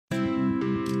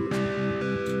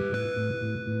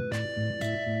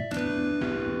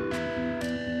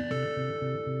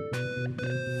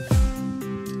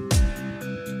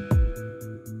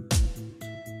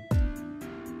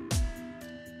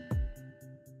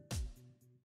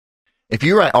If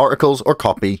you write articles or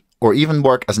copy, or even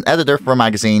work as an editor for a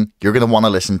magazine, you're going to want to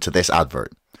listen to this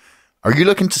advert. Are you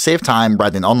looking to save time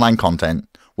writing online content?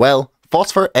 Well,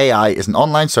 Phosphor AI is an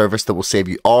online service that will save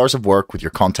you hours of work with your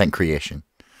content creation.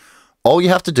 All you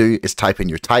have to do is type in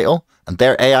your title, and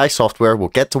their AI software will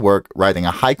get to work writing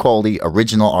a high-quality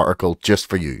original article just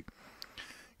for you.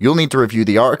 You'll need to review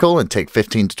the article and take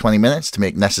 15 to 20 minutes to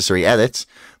make necessary edits,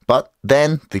 but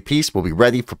then the piece will be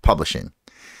ready for publishing.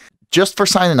 Just for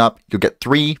signing up, you'll get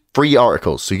 3 free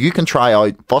articles so you can try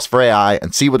out Phosphor AI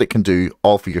and see what it can do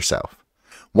all for yourself.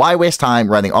 Why waste time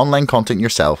writing online content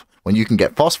yourself when you can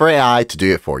get Phosphor AI to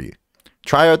do it for you?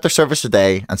 Try out their service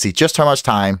today and see just how much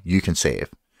time you can save.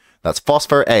 That's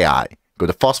Phosphor AI. Go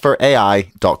to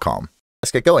phosphorai.com.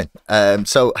 Let's get going.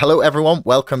 So hello everyone,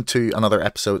 welcome to another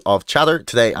episode of Chatter.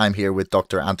 Today I'm here with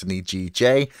Dr. Anthony G.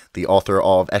 J, the author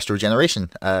of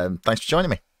Estrogeneration. Thanks for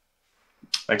joining me.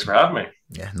 Thanks for having me.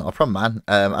 Yeah, not a problem, man.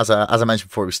 As I mentioned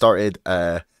before we started,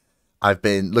 I've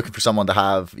been looking for someone to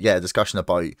have a discussion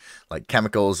about like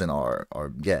chemicals in our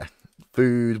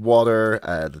food, water,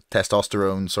 the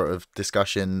testosterone sort of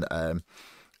discussion,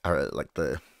 or like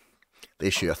the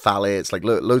issue of phthalates, like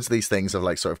loads of these things have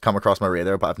like sort of come across my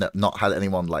radar, but I've not had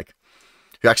anyone like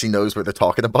who actually knows what they're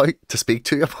talking about to speak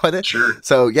to about it. Sure.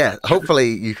 So yeah, hopefully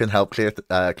you can help clear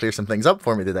some things up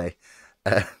for me today.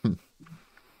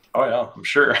 Oh yeah, I'm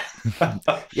sure.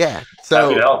 Yeah. So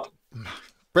happy to help.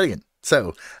 Brilliant.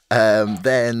 So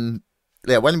then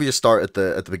why don't we just start at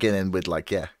the beginning with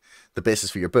the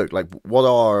basis for your book? Like what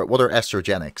are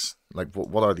estrogenics? Like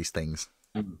what are these things?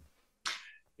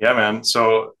 Yeah, man.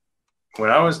 So when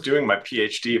I was doing my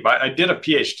PhD, I did a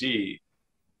PhD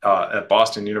at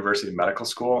Boston University Medical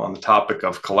School on the topic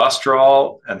of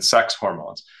cholesterol and sex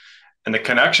hormones. And the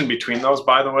connection between those,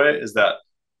 by the way, is that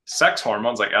sex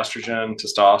hormones like estrogen,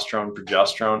 testosterone,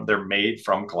 progesterone, they're made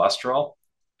from cholesterol,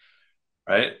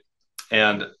 right?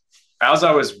 And as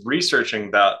I was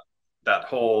researching that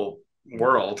whole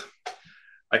world,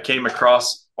 I came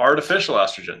across artificial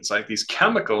estrogens, like these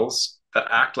chemicals that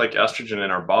act like estrogen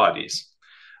in our bodies.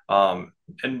 And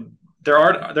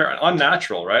they're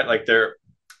unnatural, right? Like they're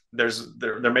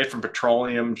made from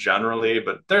petroleum generally,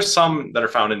 but there's some that are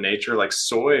found in nature, like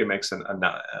soy makes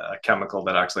a chemical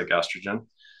that acts like estrogen.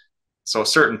 So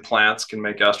certain plants can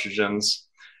make estrogens.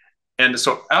 And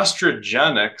so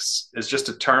estrogenics is just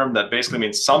a term that basically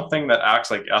means something that acts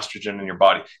like estrogen in your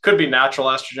body. Could be natural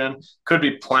estrogen, could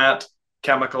be plant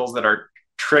chemicals that are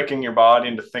tricking your body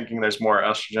into thinking there's more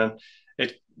estrogen.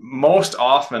 It most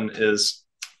often is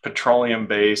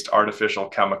petroleum-based artificial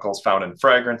chemicals found in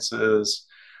fragrances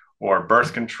or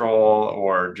birth control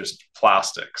or just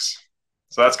plastics.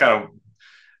 So that's kind of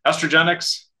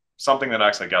estrogenics, something that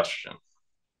acts like estrogen.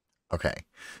 Okay.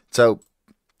 So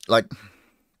like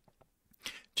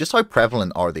just how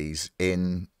prevalent are these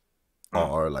in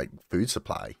our like food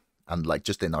supply and like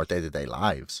just in our day-to-day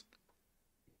lives?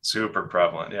 Super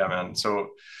prevalent. Yeah, man. So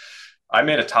I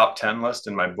made a top 10 list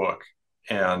in my book,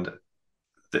 and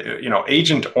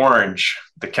Agent Orange,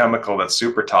 the chemical that's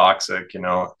super toxic,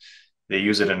 they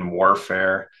use it in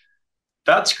warfare.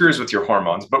 That screws with your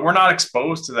hormones, but we're not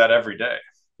exposed to that every day.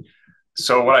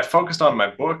 So what I focused on in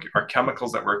my book are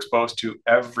chemicals that we're exposed to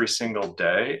every single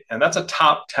day. And that's a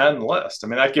top 10 list. I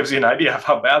mean, that gives you an idea of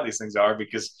how bad these things are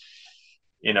because,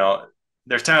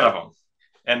 there's 10 of them.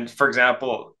 And for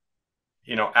example,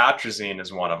 atrazine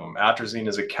is one of them. Atrazine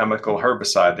is a chemical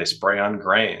herbicide they spray on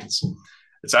grains.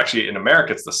 It's actually, in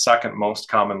America, it's the second most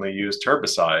commonly used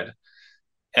herbicide.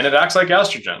 And it acts like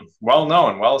estrogen, well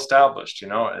known, well established.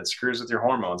 It screws with your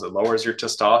hormones. It lowers your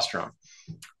testosterone.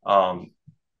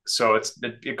 So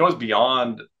it goes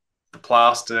beyond the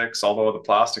plastics, although the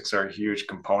plastics are a huge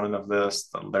component of this.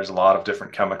 There's a lot of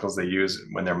different chemicals they use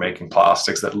when they're making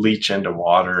plastics that leach into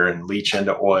water and leach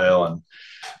into oil and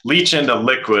leach into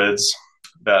liquids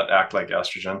that act like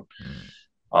estrogen.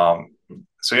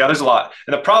 So yeah, there's a lot.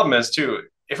 And the problem is too,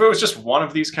 if it was just one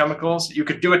of these chemicals, you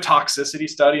could do a toxicity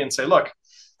study and say, look,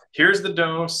 here's the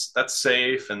dose, that's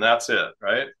safe, and that's it,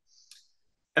 right?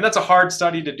 And that's a hard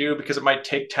study to do because it might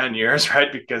take 10 years,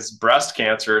 right? Because breast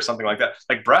cancer or something like that,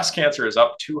 like breast cancer is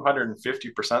up 250%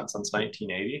 since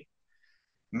 1980.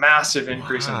 Massive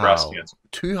increase in breast cancer.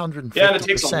 250%. Yeah, and it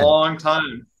takes a long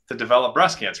time to develop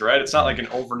breast cancer, right? It's not like an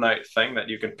overnight thing that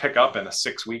you can pick up in a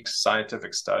 6-week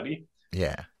scientific study.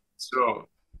 Yeah. So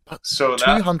that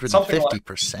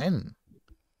 250%. Like,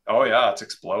 oh yeah, it's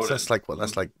exploded. So that's like what?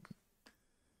 That's like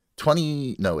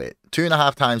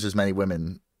 2.5 times as many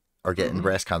women are getting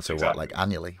breast cancer, exactly.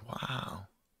 Annually? Wow.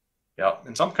 Yeah,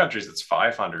 in some countries it's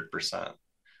 500%.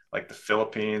 like the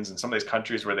Philippines and some of these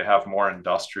countries where they have more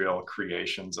industrial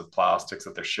creations of plastics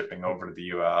that they're shipping over to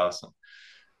the US.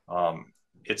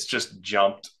 It's just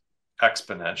jumped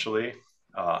exponentially.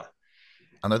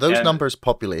 And are those And numbers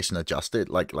population adjusted?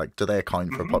 Like do they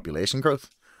account for mm-hmm, population growth?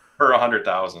 per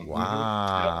 100,000. Mm-hmm. Yeah.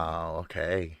 Wow.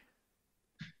 Okay.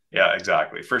 Yeah,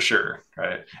 exactly. For sure.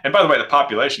 Right. And by the way, the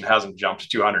population hasn't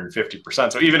jumped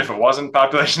 250%. So even if it wasn't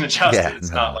population Yeah. adjusted, it's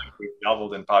not No. like we've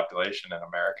doubled in population in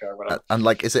America or whatever. And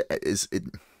like, is it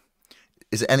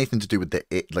anything to do with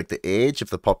the age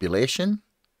of the population?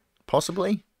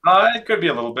 Possibly. It could be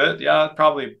a little bit. Yeah,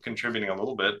 probably contributing a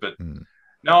little bit. But Hmm.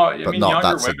 no, I But mean, not younger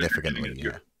that women are getting significantly.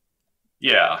 into,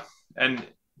 Yeah. yeah. And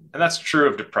that's true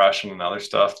of depression and other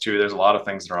stuff too. There's a lot of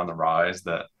things that are on the rise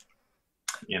that,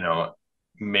 you know,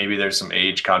 maybe there's some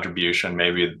age contribution,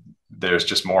 maybe there's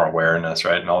just more awareness,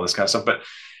 right? And all this kind of stuff. But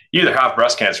you either have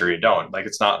breast cancer or you don't. Like,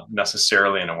 it's not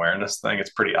necessarily an awareness thing.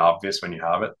 It's pretty obvious when you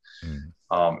have it.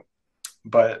 Hmm.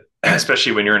 But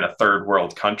especially when you're in a third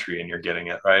world country and you're getting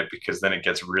it, right? Because then it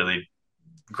gets really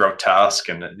grotesque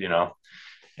and, you know,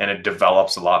 and it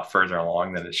develops a lot further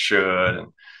along than it should. And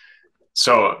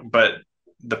so, but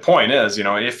the point is, you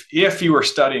know, if you were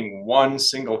studying one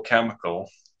single chemical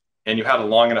and you had a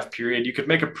long enough period, you could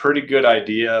make a pretty good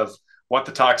idea of what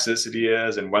the toxicity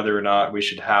is and whether or not we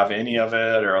should have any of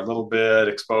it or a little bit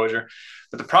exposure.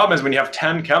 But the problem is when you have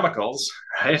 10 chemicals,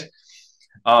 right?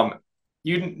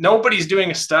 Nobody's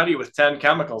doing a study with 10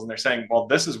 chemicals and they're saying, well,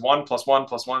 this is 1 plus 1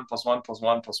 plus 1 plus 1 plus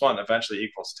 1 plus 1 eventually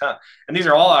equals 10. And these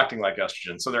are all acting like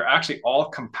estrogen. So they're actually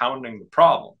all compounding the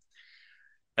problem.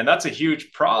 And that's a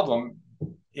huge problem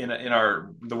in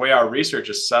the way our research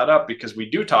is set up, because we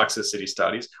do toxicity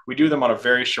studies. We do them on a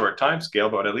very short time scale,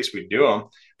 but at least we do them.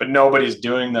 But nobody's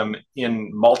doing them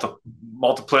in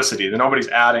multiplicity. Nobody's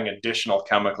adding additional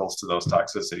chemicals to those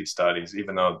toxicity studies,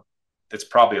 even though it's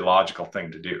probably a logical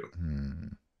thing to do.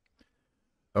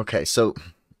 Okay, so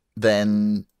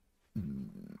then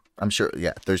I'm sure,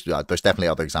 yeah, there's definitely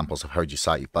other examples I've heard you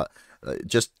cite, but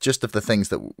just of the things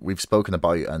that we've spoken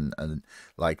about and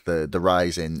like the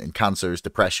rise in cancers,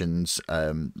 depressions,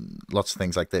 lots of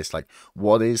things like this. Like,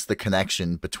 what is the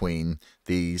connection between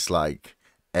these like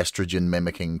estrogen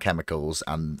mimicking chemicals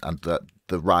and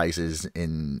the rises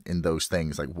in those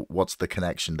things? Like, what's the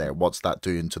connection there? What's that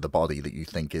doing to the body that you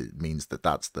think it means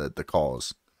that's the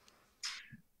cause?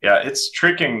 Yeah, it's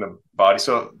tricking the body.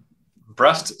 So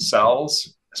breast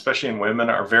cells, especially in women,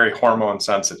 are very hormone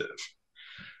sensitive,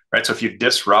 right? So if you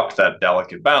disrupt that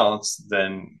delicate balance,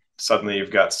 then suddenly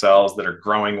you've got cells that are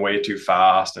growing way too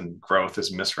fast and growth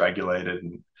is misregulated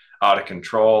and out of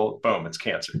control. Boom, it's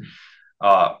cancer.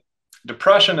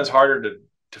 Depression is harder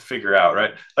to figure out,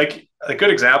 right? Like, a good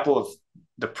example of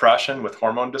depression with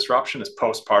hormone disruption is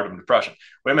postpartum depression.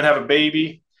 Women have a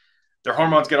baby, their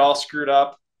hormones get all screwed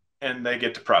up, and they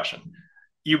get depression.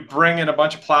 You bring in a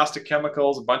bunch of plastic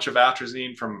chemicals, a bunch of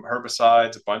atrazine from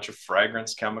herbicides, a bunch of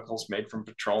fragrance chemicals made from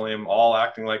petroleum, all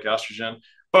acting like estrogen.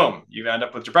 Boom, you end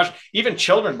up with depression. Even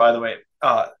children, by the way,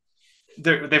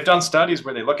 they've done studies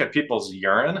where they look at people's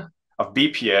urine of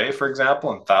BPA, for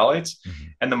example, and phthalates. Mm-hmm.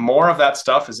 And the more of that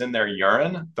stuff is in their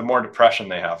urine, the more depression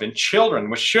they have. In children,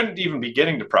 which shouldn't even be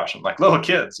getting depression, like little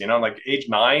kids, you know, like age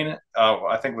 9,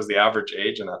 I think was the average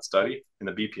age in that study, in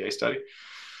the BPA study.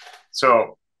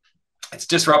 So it's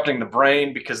disrupting the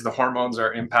brain because the hormones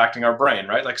are impacting our brain,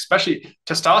 right? Like, especially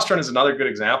testosterone is another good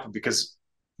example, because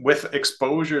with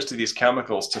exposures to these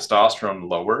chemicals, testosterone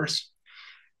lowers,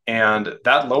 and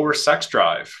that lowers sex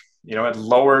drive. You know, it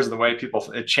lowers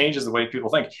it changes the way people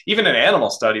think. Even in animal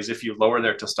studies, if you lower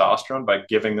their testosterone by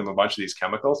giving them a bunch of these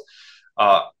chemicals,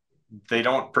 they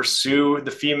don't pursue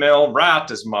the female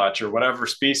rat as much, or whatever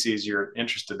species you're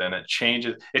interested in. It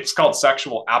changes. It's called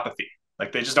sexual apathy.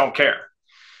 Like, they just don't care.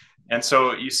 And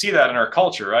so you see that in our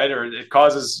culture, right? Or it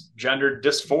causes gender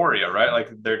dysphoria, right? Like,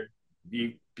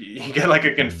 you get like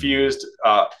a confused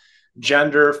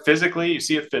gender physically. You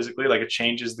see it physically, like it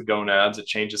changes the gonads, it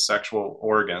changes sexual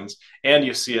organs, and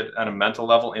you see it at a mental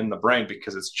level in the brain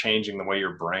because it's changing the way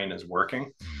your brain is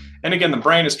working. And again, the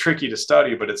brain is tricky to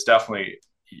study, but it's definitely,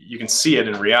 you can see it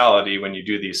in reality when you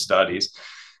do these studies.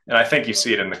 And I think you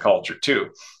see it in the culture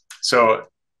too. So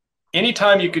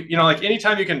anytime you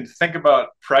can think about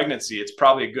pregnancy, it's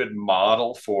probably a good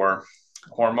model for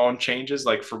hormone changes.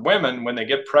 Like, for women, when they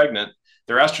get pregnant,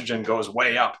 their estrogen goes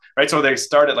way up, right? So they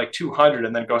start at like 200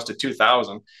 and then goes to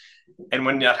 2000. And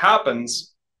when that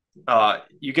happens,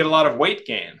 you get a lot of weight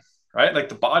gain, right? Like,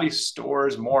 the body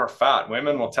stores more fat.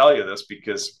 Women will tell you this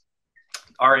because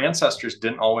our ancestors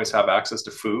didn't always have access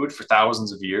to food for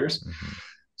thousands of years. Mm-hmm.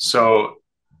 So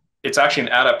it's actually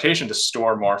an adaptation to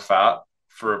store more fat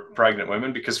for pregnant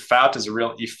women because fat is a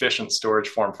real efficient storage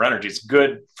form for energy. It's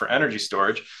good for energy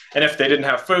storage. And if they didn't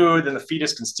have food, then the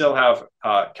fetus can still have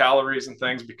calories and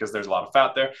things because there's a lot of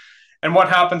fat there. And what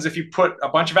happens if you put a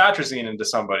bunch of atrazine into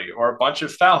somebody or a bunch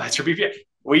of phthalates or BPA?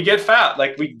 We get fat,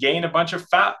 like we gain a bunch of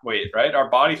fat weight, right? Our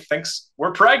body thinks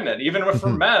we're pregnant, even if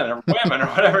we're men or women or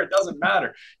whatever, it doesn't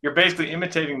matter. You're basically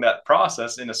imitating that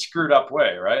process in a screwed up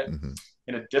way, right?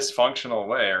 In a dysfunctional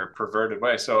way or perverted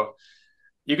way. So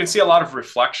you can see a lot of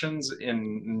reflections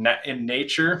in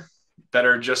nature that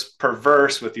are just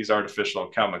perverse with these artificial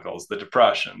chemicals, the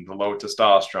depression, the low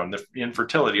testosterone, the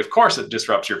infertility. Of course, it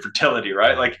disrupts your fertility,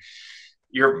 right? Like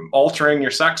you're altering your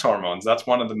sex hormones. That's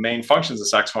one of the main functions of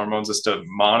sex hormones is to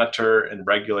monitor and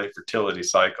regulate fertility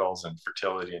cycles and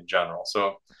fertility in general.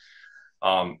 So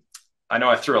I know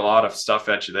I threw a lot of stuff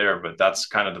at you there, but that's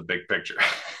kind of the big picture.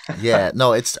 Yeah,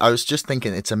 no, I was just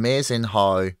thinking, it's amazing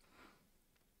how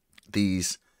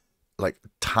these like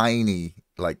tiny,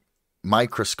 like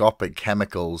microscopic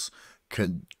chemicals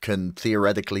can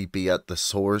theoretically be at the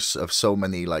source of so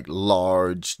many like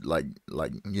large, like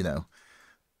you know,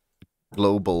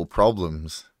 global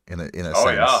problems in a sense.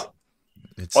 Yeah.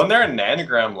 Well, they're in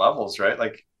nanogram levels, right?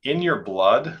 Like in your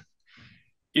blood,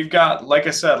 you've got, like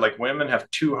I said, like women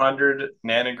have 200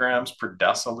 nanograms per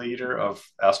deciliter of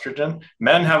estrogen.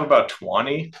 Men have about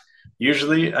 20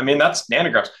 usually. I mean, that's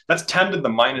nanograms. That's 10 to the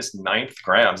minus ninth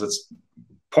grams. That's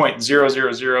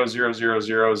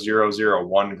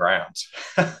 0.000000001 grams.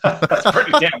 That's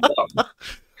pretty damn low.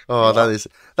 Oh,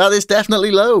 that is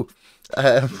definitely low.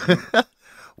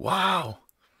 Wow.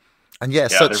 And yeah,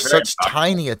 such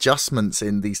tiny adjustments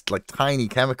in these like tiny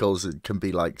chemicals, it can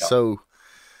be like so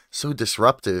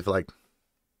disruptive. Like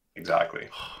exactly.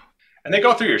 And they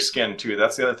go through your skin too.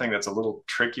 That's the other thing that's a little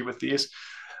tricky with these.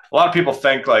 A lot of people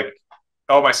think like,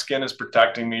 oh, my skin is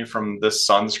protecting me from this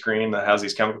sunscreen that has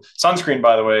these chemicals. Sunscreen,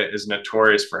 by the way, is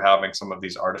notorious for having some of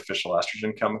these artificial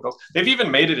estrogen chemicals. They've even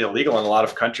made it illegal in a lot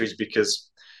of countries because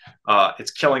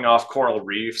it's killing off coral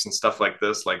reefs and stuff like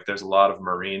this. Like there's a lot of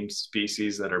marine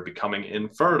species that are becoming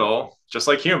infertile, just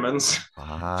like humans,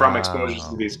 from exposure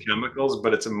to these chemicals.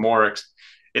 But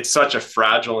it's such a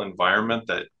fragile environment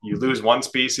that you lose one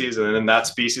species and then that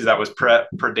species that was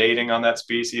predating on that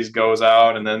species goes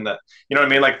out. And then you know what I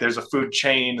mean? Like there's a food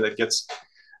chain that gets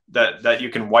that you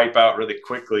can wipe out really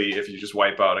quickly if you just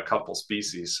wipe out a couple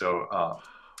species. So,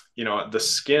 you know, the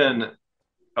skin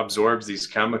absorbs these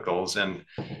chemicals, and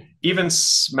even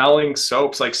smelling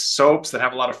soaps, like soaps that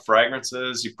have a lot of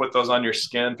fragrances, you put those on your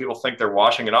skin, people think they're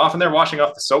washing it off and they're washing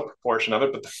off the soap portion of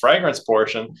it, but the fragrance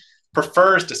portion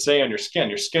prefers to stay on your skin.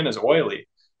 Your skin is oily.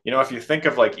 You know, if you think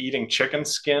of like eating chicken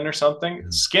skin or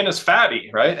something, skin is fatty,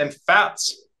 right? And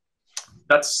fats,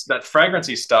 that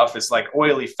fragrancy stuff is like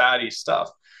oily, fatty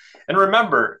stuff. And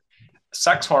remember,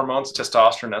 sex hormones,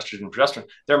 testosterone, estrogen, progesterone,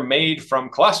 they're made from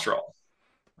cholesterol,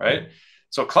 right?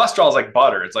 So cholesterol is like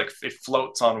butter. It's like it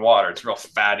floats on water. It's real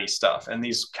fatty stuff. And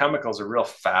these chemicals are real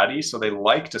fatty. So they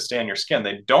like to stay in your skin.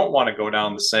 They don't want to go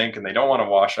down the sink and they don't want to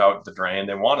wash out the drain.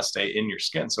 They want to stay in your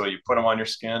skin. So you put them on your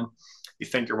skin. You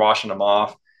think you're washing them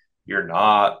off. You're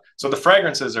not. So the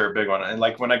fragrances are a big one. And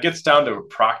like when it gets down to a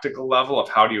practical level of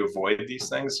how do you avoid these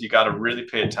things, you got to really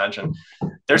pay attention.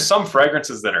 There's some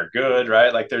fragrances that are good,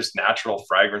 right? Like there's natural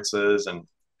fragrances and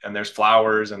there's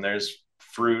flowers and there's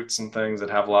fruits and things that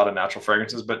have a lot of natural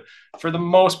fragrances. But for the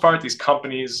most part, these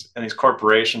companies and these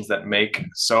corporations that make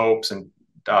soaps and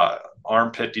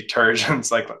armpit detergents,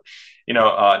 like, you know,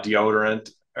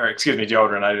 deodorant, I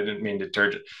didn't mean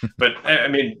detergent, but I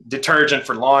mean, detergent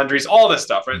for laundries, all this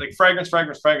stuff, right? Like fragrance,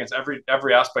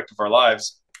 every aspect of our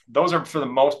lives. Those are for the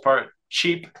most part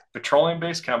cheap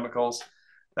petroleum-based chemicals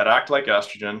that act like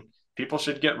estrogen. People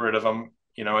should get rid of them.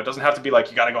 You know, it doesn't have to be like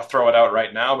you got to go throw it out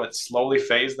right now, but slowly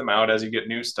phase them out as you get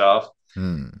new stuff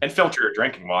and filter your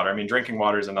drinking water. I mean, drinking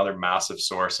water is another massive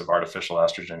source of artificial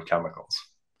estrogen chemicals.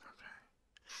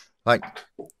 Like,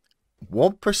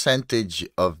 what percentage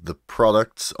of the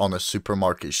products on a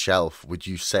supermarket shelf would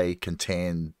you say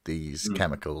contain these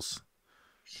chemicals?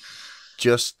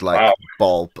 Just like I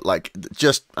don't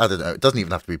know. It doesn't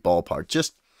even have to be ballpark.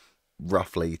 Just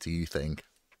roughly, do you think?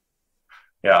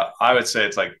 Yeah, I would say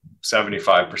it's like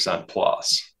 75%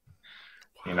 plus,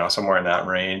 you know, somewhere in that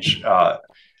range.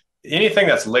 Anything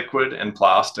that's liquid and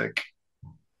plastic,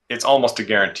 it's almost a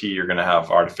guarantee you're going to have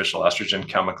artificial estrogen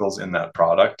chemicals in that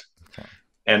product. Okay.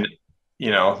 And, you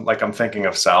know, like I'm thinking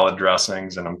of salad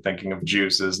dressings and I'm thinking of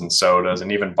juices and sodas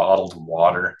and even bottled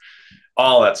water,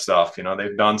 all that stuff. You know,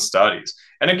 they've done studies.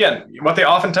 And again, what they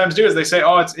oftentimes do is they say,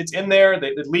 oh, it's in there,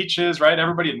 it leaches, right?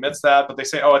 Everybody admits that, but they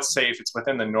say, oh, it's safe. It's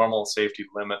within the normal safety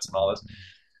limits and all this.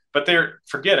 But they're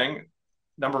forgetting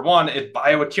number one, it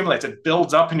bioaccumulates, it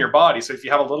builds up in your body. So if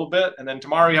you have a little bit, and then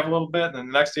tomorrow you have a little bit, and then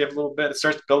the next day you have a little bit, it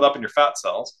starts to build up in your fat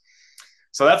cells.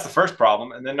 So that's the first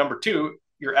problem. And then number two,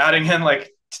 you're adding in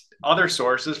like other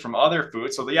sources from other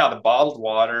foods. So the bottled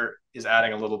water is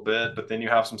adding a little bit, but then you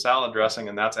have some salad dressing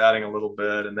and that's adding a little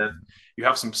bit. And then you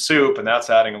have some soup and that's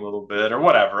adding a little bit or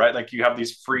whatever, right? Like you have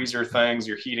these freezer things,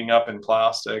 you're heating up in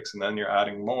plastics and then you're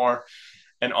adding more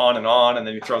and on and on. And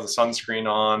then you throw the sunscreen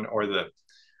on or the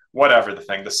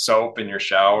soap in your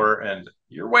shower, and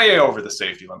you're way over the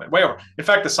safety limit, way over. In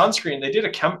fact, the sunscreen, they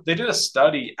did a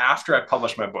study after I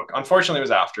published my book. Unfortunately, it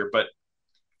was after, but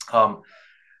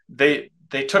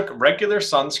they took regular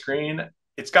sunscreen.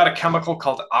 It's got a chemical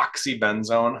called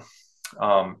oxybenzone.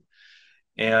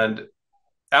 And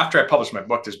after I published my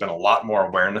book, there's been a lot more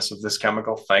awareness of this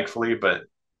chemical, thankfully, but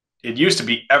it used to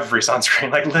be every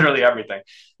sunscreen, like literally everything.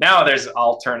 Now there's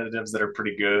alternatives that are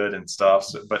pretty good and stuff.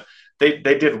 So, but they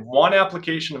did one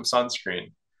application of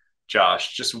sunscreen,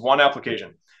 Josh, just one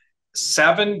application.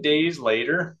 7 days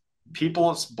later,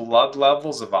 people's blood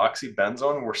levels of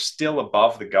oxybenzone were still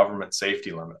above the government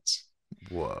safety limits.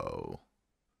 Whoa.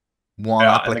 One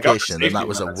application, and that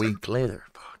was a week later.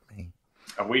 Fuck me.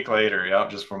 A week later, yeah,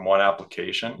 just from one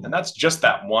application. And that's just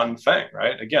that one thing,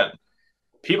 right? Again,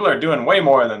 people are doing way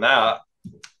more than that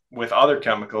with other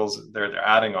chemicals they're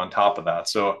adding on top of that.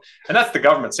 So, and that's the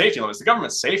government safety limits. The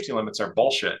government safety limits are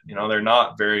bullshit. You know, they're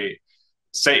not very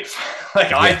safe,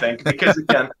 like I think, because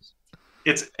again,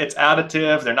 it's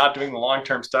additive. They're not doing the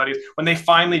long-term studies. When they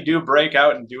finally do break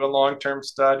out and do a long-term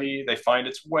study, they find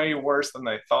it's way worse than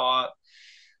they thought.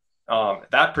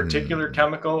 That particular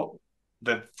chemical,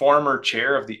 the former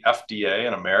chair of the FDA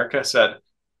in America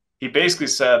he basically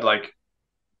said, like,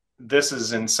 this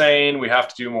is insane. We have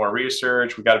to do more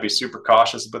research. We got to be super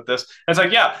cautious about this. And it's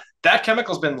like, yeah, that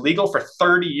chemical's been legal for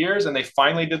 30 years and they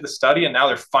finally did the study and now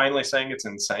they're finally saying it's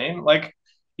insane. Like,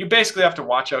 you basically have to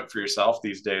watch out for yourself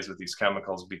these days with these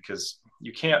chemicals because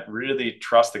you can't really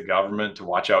trust the government to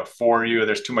watch out for you.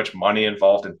 There's too much money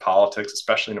involved in politics,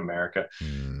 especially in America.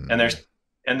 And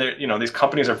these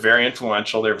companies are very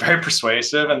influential. They're very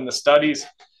persuasive, and the studies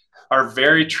are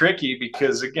very tricky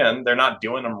because, again, they're not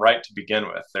doing them right to begin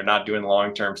with. They're not doing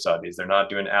long-term studies. They're not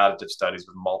doing additive studies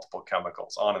with multiple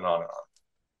chemicals, on and on and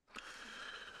on.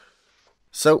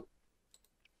 So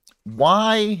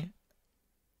why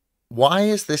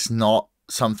is this not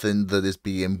something that is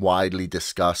being widely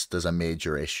discussed as a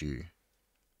major issue?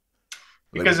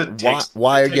 Because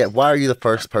why are you the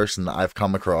first person that I've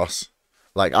come across?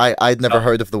 Like, I'd never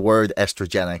heard of the word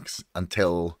estrogenics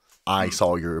until I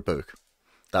saw your book.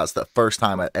 That's the first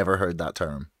time I ever heard that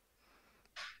term.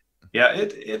 Yeah,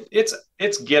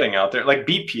 it's getting out there. Like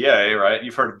BPA, right?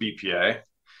 You've heard of BPA.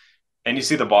 And you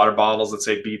see the water bottles that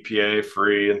say BPA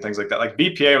free and things like that. Like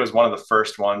BPA was one of the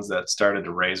first ones that started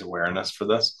to raise awareness for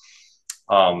this.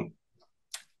 And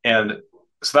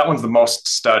so that one's the most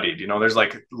studied. You know, there's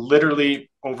like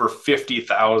literally over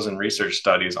 50,000 research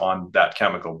studies on that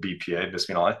chemical BPA,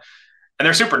 bisphenol A. And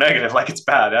they're super negative, like it's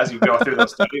bad. As you go through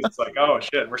those studies, it's like, oh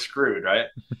shit, we're screwed, right?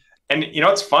 And you know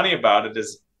what's funny about it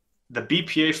is the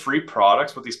BPA-free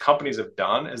products, what these companies have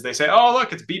done is they say, oh,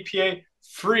 look, it's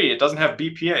BPA-free. It doesn't have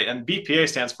BPA. And BPA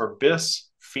stands for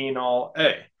bisphenol A.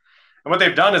 And what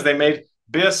they've done is they made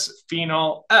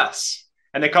bisphenol S.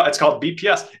 And it's called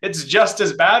BPS. It's just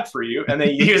as bad for you, and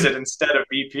they use it instead of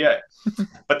BPA.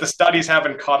 But the studies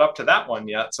haven't caught up to that one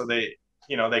yet, so they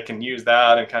can use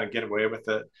that and kind of get away with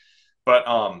it.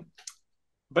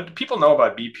 But people know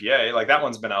about BPA, like that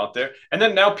one's been out there. And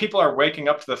then now people are waking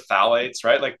up to the phthalates,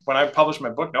 right? Like when I published my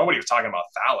book, nobody was talking about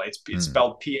phthalates. It's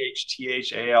spelled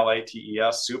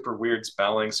PHTHALATES, super weird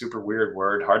spelling, super weird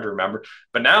word, hard to remember.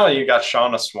 But now you got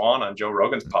Shauna Swan on Joe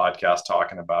Rogan's podcast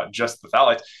talking about just the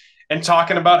phthalates and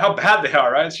talking about how bad they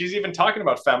are, right? She's even talking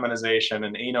about feminization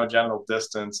and anogenital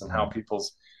distance and how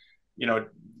people's,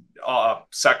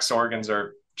 sex organs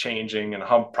are changing and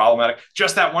how problematic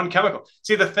just that one chemical.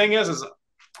 See, the thing is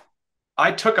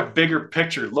I took a bigger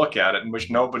picture look at it, in which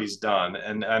nobody's done.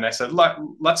 And I said,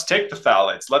 let's take the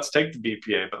phthalates, let's take the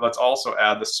BPA, but let's also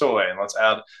add the soy and let's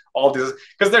add all these,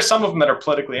 because there's some of them that are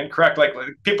politically incorrect. Like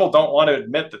people don't want to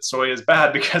admit that soy is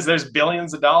bad because there's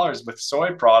billions of dollars with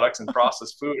soy products and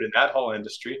processed food in that whole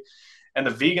industry. And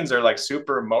the vegans are like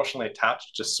super emotionally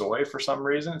attached to soy for some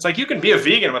reason. It's like, you can be a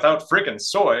vegan without freaking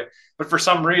soy, but for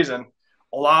some reason,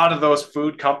 a lot of those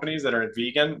food companies that are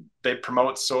vegan, they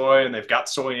promote soy and they've got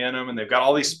soy in them and they've got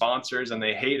all these sponsors and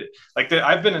they hate it. Like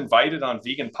I've been invited on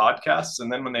vegan podcasts, and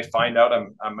then when they find out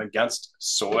I'm against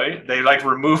soy, they like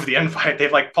remove the invite. They've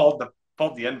like pulled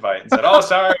pulled the invite and said, "Oh,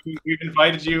 sorry, we've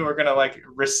invited you. We're gonna like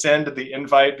rescind the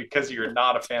invite because you're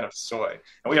not a fan of soy,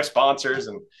 and we have sponsors."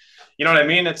 And you know what I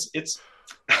mean? It's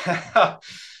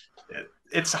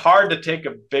it's hard to take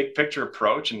a big picture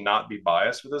approach and not be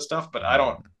biased with this stuff. But I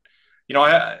don't, you know,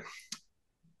 I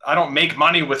don't make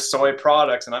money with soy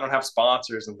products, and I don't have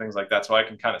sponsors and things like that. So I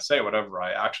can kind of say whatever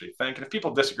I actually think. And if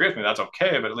people disagree with me, that's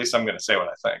okay. But at least I'm going to say what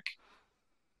I think.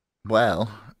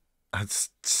 Well, it's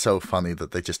so funny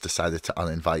that they just decided to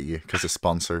uninvite you because of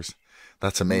sponsors.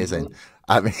 That's amazing. Mm-hmm.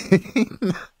 I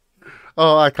mean,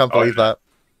 oh, I can't believe that.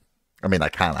 I mean, I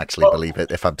can't actually believe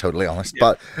it if I'm totally honest.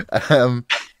 Yeah. But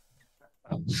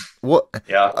what?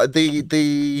 Yeah.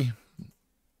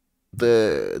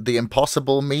 The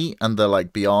impossible meat and the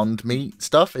like beyond meat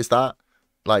stuff, is that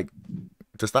like,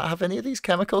 does that have any of these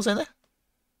chemicals in it?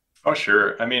 Oh,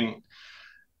 sure. I mean,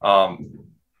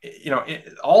 you know,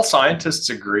 all scientists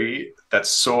agree that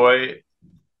soy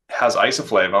has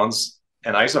isoflavones,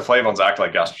 and isoflavones act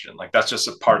like estrogen. Like that's just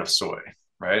a part of soy,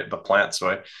 right? The plant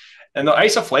soy. And the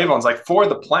isoflavones, like for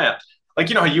the plant, like,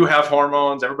 you know, how you have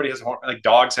hormones, everybody has, like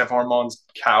dogs have hormones,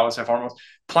 cows have hormones,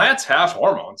 plants have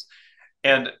hormones.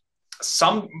 And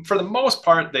some, for the most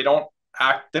part, they don't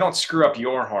screw up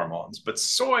your hormones, but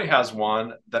soy has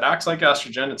one that acts like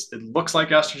estrogen. It looks like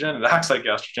estrogen. It acts like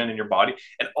estrogen in your body.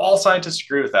 And all scientists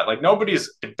agree with that. Like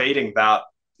nobody's debating that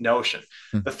notion.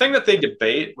 The thing that they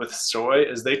debate with soy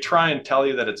is they try and tell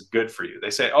you that it's good for you.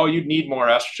 They say, oh, you need more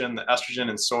estrogen. The estrogen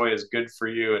in soy is good for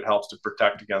you. It helps to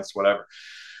protect against whatever.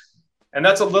 And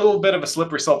that's a little bit of a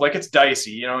slippery slope. Like it's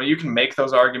dicey. You know, you can make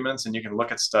those arguments and you can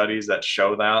look at studies that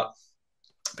show that.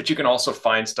 But you can also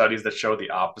find studies that show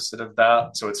the opposite of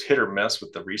that. So it's hit or miss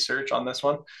with the research on this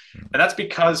one. And that's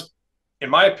because, in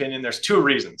my opinion, there's two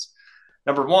reasons.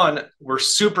 Number one, we're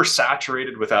super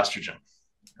saturated with estrogen,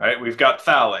 right? We've got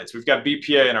phthalates, we've got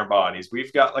BPA in our bodies,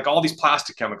 we've got like all these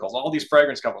plastic chemicals, all these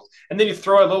fragrance chemicals. And then you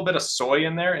throw a little bit of soy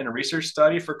in there in a research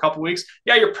study for a couple of weeks.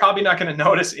 Yeah, you're probably not going to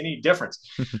notice any difference.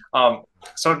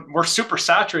 So we're super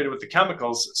saturated with the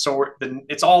chemicals. So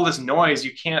it's all this noise.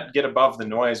 You can't get above the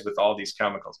noise with all these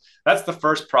chemicals. That's the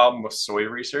first problem with soy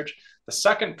research. The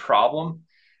second problem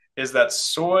is that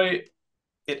soy,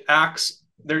 it acts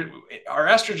there. Our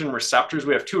estrogen receptors,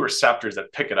 we have two receptors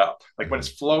that pick it up. Like when it's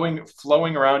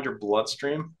flowing around your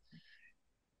bloodstream,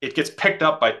 it gets picked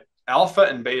up by alpha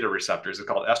and beta receptors. It's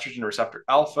called estrogen receptor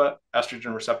alpha,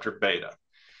 estrogen receptor beta.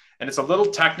 And it's a little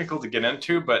technical to get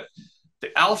into, but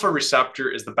the alpha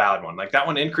receptor is the bad one. Like that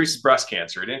one increases breast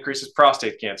cancer. It increases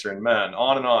prostate cancer in men,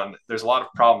 on and on. There's a lot of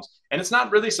problems. And it's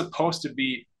not really supposed to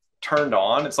be turned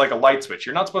on. It's like a light switch.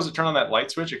 You're not supposed to turn on that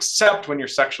light switch except when you're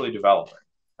sexually developing,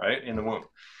 right? In the womb.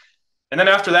 And then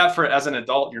after that, as an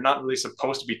adult, you're not really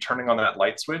supposed to be turning on that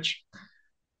light switch.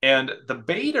 And the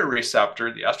beta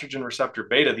receptor, the estrogen receptor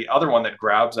beta, the other one that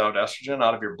grabs out estrogen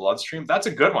out of your bloodstream, that's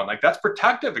a good one. Like that's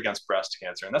protective against breast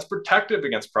cancer and that's protective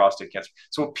against prostate cancer.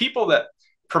 So people that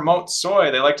promote soy,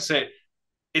 they like to say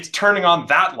it's turning on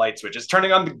that light switch. It's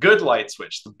turning on the good light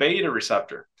switch, the beta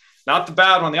receptor, not the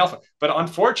bad one, the alpha. But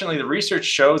unfortunately, the research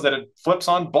shows that it flips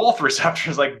on both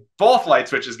receptors. Like both light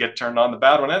switches get turned on, the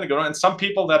bad one and the good one. And some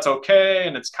people that's okay.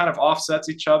 And it's kind of offsets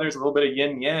each other. There's a little bit of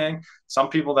yin yang. Some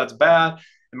people that's bad.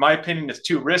 In my opinion, it's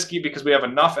too risky because we have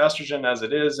enough estrogen as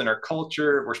it is in our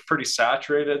culture. We're pretty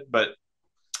saturated, but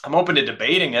I'm open to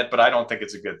debating it, but I don't think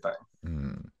it's a good thing.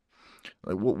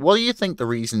 What do you think the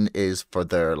reason is for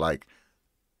their like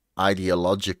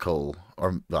ideological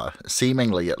or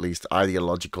seemingly at least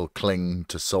ideological cling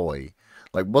to soy?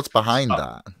 Like what's behind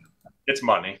that? It's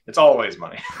money. It's always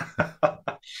money.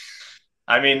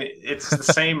 I mean, it's the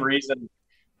same reason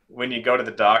when you go to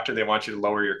the doctor, they want you to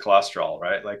lower your cholesterol,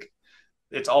 right? Like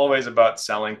it's always about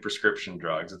selling prescription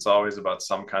drugs. It's always about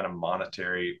some kind of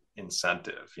monetary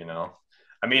incentive, you know?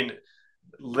 I mean,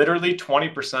 literally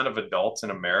 20% of adults in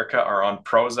America are on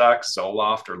Prozac,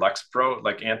 Zoloft, or Lexapro,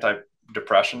 like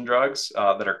antidepressant drugs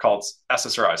that are called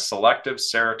SSRIs, selective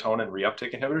serotonin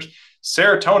reuptake inhibitors.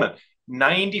 Serotonin,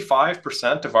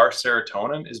 95% of our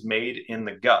serotonin is made in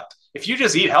the gut. If you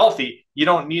just eat healthy, you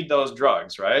don't need those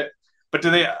drugs, right? But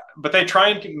they try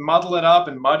and muddle it up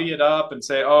and muddy it up and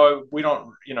say, oh, we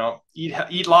don't, you know,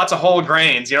 eat lots of whole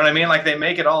grains. You know what I mean? Like they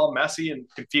make it all messy and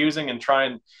confusing and try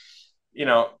and, you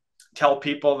know, tell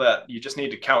people that you just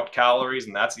need to count calories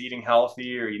and that's eating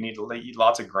healthy, or you need to eat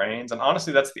lots of grains. And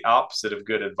honestly, that's the opposite of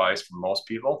good advice for most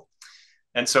people.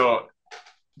 And so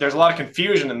there's a lot of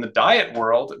confusion in the diet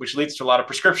world, which leads to a lot of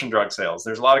prescription drug sales.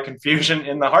 There's a lot of confusion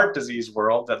in the heart disease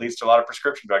world that leads to a lot of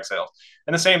prescription drug sales.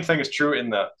 And the same thing is true in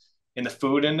the in the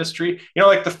food industry. You know,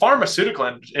 like the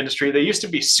pharmaceutical industry, they used to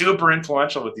be super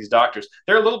influential with these doctors.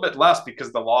 They're a little bit less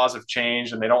because the laws have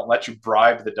changed and they don't let you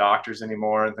bribe the doctors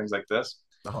anymore and things like this.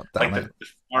 Oh, Like damn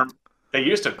it. they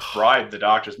used to bribe the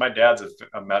doctors. My dad's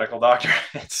a medical doctor.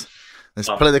 This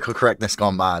political correctness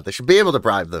gone mad. They should be able to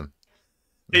bribe them.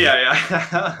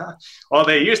 Yeah. Well,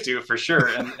 they used to for sure.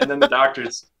 And then the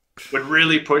doctors would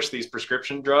really push these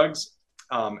prescription drugs.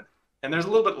 And there's a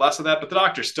little bit less of that, but the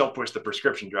doctors still push the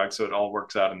prescription drugs. So it all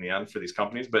works out in the end for these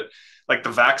companies. But like the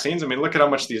vaccines, I mean, look at how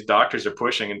much these doctors are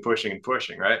pushing and pushing and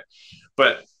pushing, right?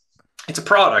 But it's a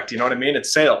product, you know what I mean?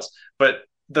 It's sales. But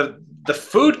the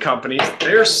food companies,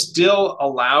 they're still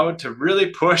allowed to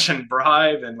really push and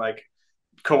bribe and like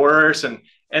coerce and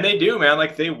they do, man.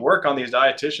 Like they work on these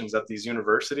dietitians at these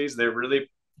universities. They really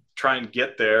try and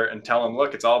get there and tell them,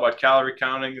 look, it's all about calorie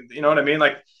counting. You know what I mean?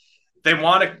 Like they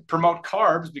want to promote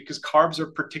carbs because carbs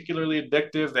are particularly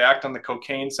addictive. They act on the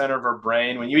cocaine center of our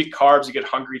brain. When you eat carbs, you get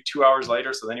hungry 2 hours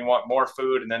later. So then you want more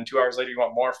food. And then 2 hours later, you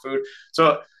want more food.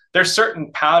 So there's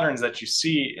certain patterns that you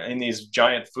see in these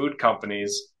giant food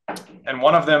companies. And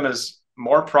one of them is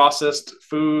more processed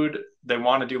food. They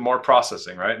want to do more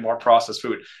processing, right? More processed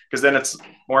food, because then it's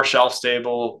more shelf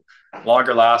stable,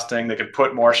 longer lasting. They can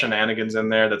put more shenanigans in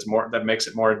there. That makes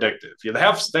it more addictive.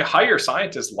 They hire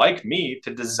scientists like me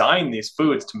to design these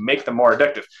foods to make them more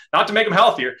addictive, not to make them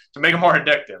healthier, to make them more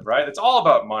addictive, right? It's all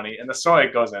about money, and the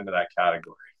soy goes into that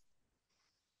category.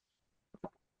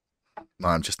 No,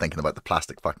 I'm just thinking about the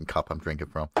plastic fucking cup I'm drinking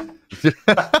from. And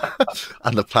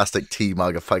the plastic tea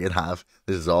mug I fucking have.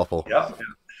 This is awful. Yeah.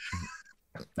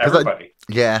 Everybody.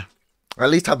 Yeah. Or at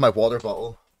least have my water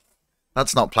bottle.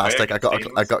 That's not plastic. Oh, yeah,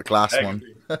 I got a glass one.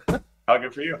 How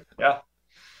good for you? Yeah.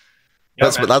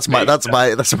 That's my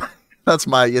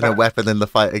weapon in the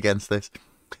fight against this.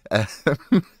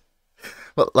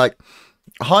 But like,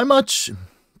 how much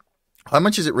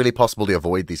is it really possible to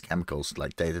avoid these chemicals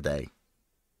like day to day?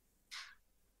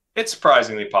 It's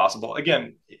surprisingly possible.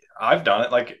 Again, I've done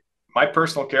it. Like my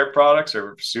personal care products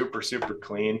are super, super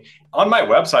clean. On my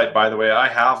website, by the way, I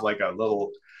have like a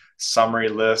little summary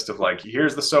list of like,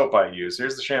 here's the soap I use,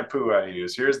 here's the shampoo I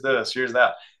use, here's this, here's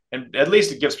that. And at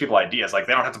least it gives people ideas. Like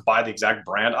they don't have to buy the exact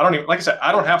brand. I don't even, like I said,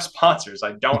 I don't have sponsors.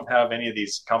 I don't have any of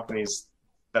these companies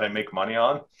that I make money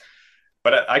on,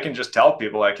 but I can just tell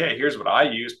people like, hey, here's what I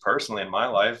use personally in my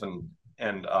life.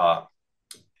 And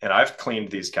I've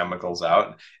cleaned these chemicals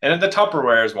out. And the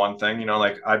Tupperware is one thing,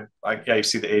 like you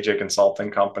see the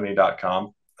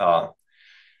ajconsultingcompany.com.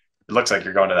 It looks like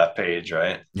you're going to that page,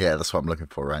 right? Yeah, that's what I'm looking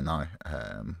for right now.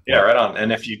 Yeah, right on.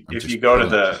 And if you go to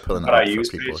the what I use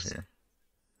page, here.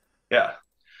 Yeah,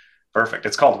 perfect.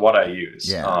 It's called What I Use.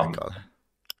 Yeah,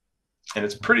 and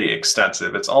it's pretty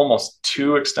extensive. It's almost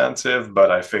too extensive, but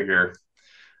I figure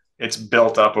it's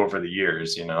built up over the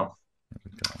years,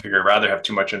 I figure I'd rather have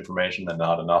too much information than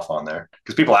not enough on there.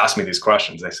 Because people ask me these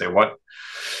questions. They say, what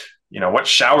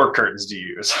shower curtains do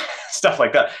you use? Stuff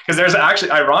like that. Because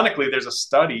ironically, there's a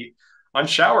study on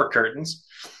shower curtains.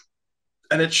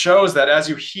 And it shows that as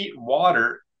you heat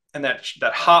water and that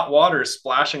hot water is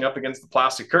splashing up against the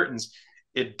plastic curtains,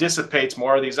 it dissipates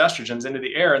more of these estrogens into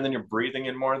the air. And then you're breathing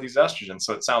in more of these estrogens.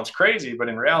 So it sounds crazy, but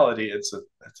in reality, it's a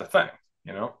thing,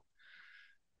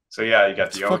 So yeah, you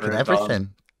got the fucking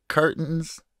everything.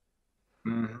 Curtains.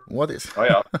 Mm-hmm. What is? Oh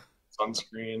yeah,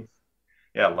 sunscreen.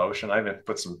 Yeah, lotion. I even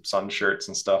put some sun shirts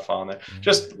and stuff on there.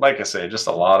 Just like I say, just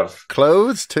a lot of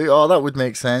clothes too. Oh, that would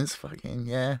make sense. Fucking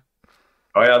yeah.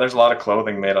 Oh yeah, there's a lot of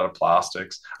clothing made out of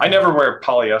plastics. I never wear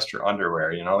polyester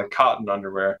underwear. Like cotton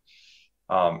underwear.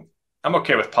 I'm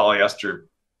okay with polyester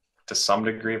to some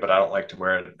degree, but I don't like to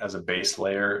wear it as a base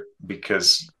layer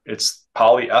because it's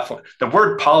polyethylene. The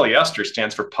word polyester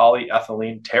stands for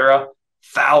polyethylene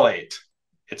terephthalate.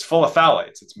 It's full of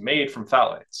phthalates. It's made from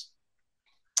phthalates.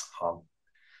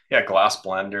 Glass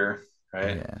blender,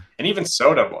 right? Yeah. And even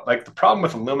soda. Like the problem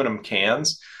with aluminum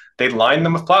cans, they line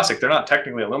them with plastic. They're not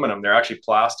technically aluminum. They're actually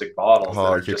plastic bottles.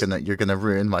 Oh, you're gonna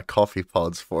ruin my coffee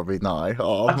pods for me now.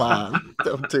 Oh man,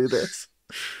 don't do this.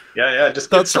 Yeah. Just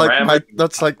that's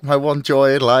like my one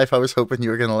joy in life. I was hoping you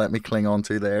were gonna let me cling on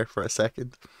to there for a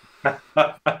second.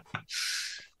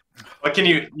 What can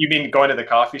you mean going to the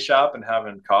coffee shop and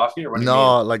having coffee, or what?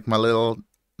 No, like my little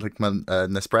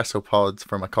Nespresso pods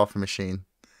for my coffee machine.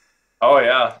 Oh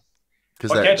yeah.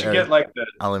 Well, can't you get like the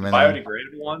aluminum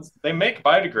biodegradable ones? They make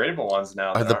biodegradable ones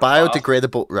now. Are the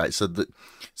biodegradable right?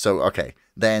 So okay.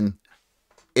 Then,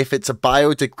 if it's a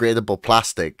biodegradable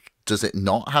plastic, does it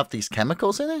not have these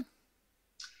chemicals in it?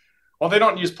 Well, they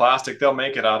don't use plastic. They'll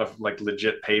make it out of like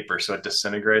legit paper, so it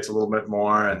disintegrates a little bit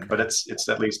more, but it's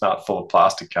at least not full of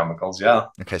plastic chemicals. Yeah.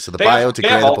 Okay, so the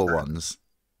biodegradable ones.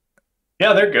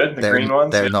 Yeah, they're good. The green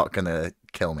ones. they're Yeah. not gonna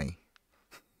kill me,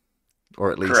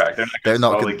 or at least Correct. They're not going they're to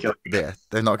not slowly gonna. kill you. Yeah,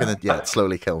 they're not gonna. Yeah,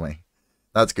 slowly kill me.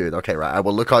 That's good. Okay, right. I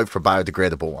will look out for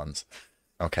biodegradable ones.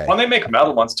 Okay. Well, they make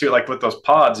metal ones too. Like with those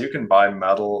pods, you can buy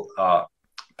metal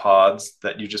pods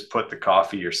that you just put the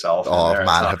coffee yourself in Oh there. It's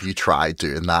man, not. have you tried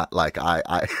doing that? Like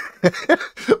my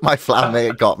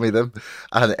flatmate got me them,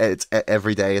 and it's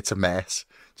every day it's a mess.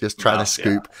 Just trying to Mess,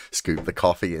 yeah. scoop the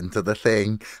coffee into the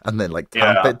thing, and then like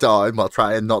tamp Yeah. it down while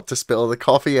trying not to spill the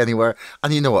coffee anywhere.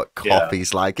 And you know what Yeah.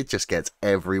 coffee's like? It just gets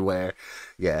everywhere.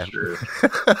 Yeah. Sure.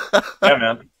 Yeah,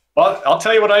 man. Well, I'll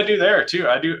tell you what I do there too.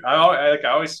 I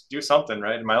always do something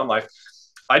right in my own life.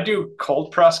 I do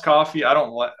cold press coffee. I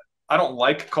don't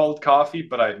like cold coffee,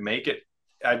 but I make it.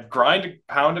 I grind a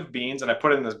pound of beans and I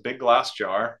put it in this big glass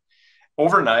jar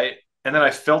overnight, and then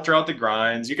I filter out the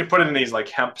grinds. You can put it in these like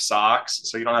hemp socks,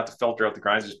 so you don't have to filter out the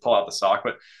grinds. You just pull out the sock.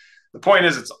 But the point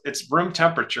is, it's room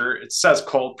temperature. It says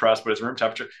cold press, but it's room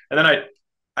temperature. And then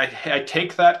I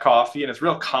take that coffee and it's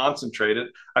real concentrated.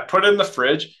 I put it in the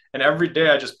fridge, and every day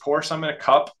I just pour some in a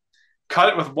cup, cut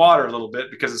it with water a little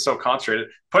bit because it's so concentrated,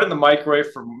 put it in the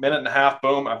microwave for a minute and a half.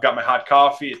 Boom, I've got my hot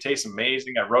coffee. It tastes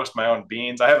amazing. I roast my own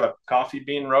beans. I have a coffee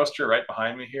bean roaster right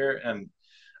behind me here. And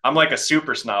I'm like a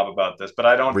super snob about this, but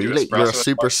I don't do Really, you're a espresso.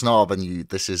 super snob, and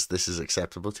this is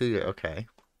acceptable to you. Okay.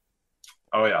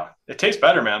 Oh, yeah. It tastes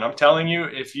better, man. I'm telling you,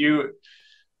 if you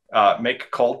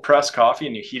make cold press coffee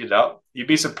and you heat it up, you'd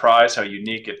be surprised how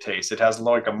unique it tastes. It has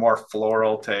like a more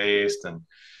floral taste, and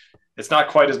it's not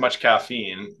quite as much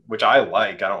caffeine, which I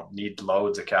like. I don't need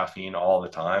loads of caffeine all the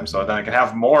time. So then I can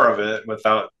have more of it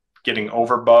without getting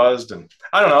over buzzed. And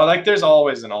I don't know, like there's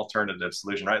always an alternative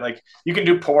solution, right? Like you can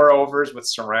do pour overs with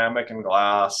ceramic and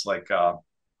glass, like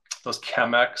those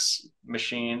Chemex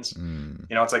machines. Mm.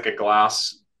 You know, it's like a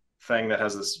glass thing that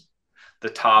has this, the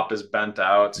top is bent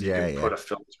out. So you Yeah, can yeah. put a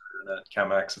filter in it.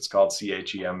 Chemex, it's called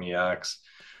Chemex.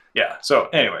 Yeah. So,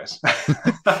 anyways,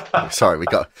 Sorry, we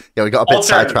got a bit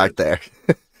sidetracked there.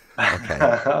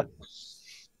 Okay.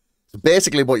 So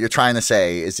basically, what you're trying to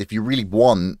say is, if you really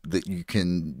want, that you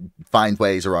can find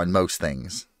ways around most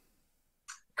things.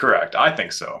 Correct. I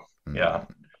think so. Mm. Yeah.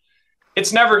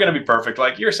 It's never going to be perfect.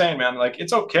 Like you're saying, man, like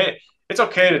it's okay. It's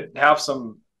okay to have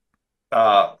some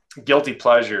guilty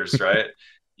pleasures, right?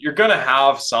 You're going to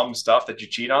have some stuff that you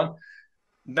cheat on.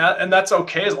 And that's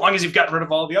okay as long as you've gotten rid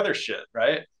of all the other shit,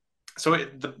 right? So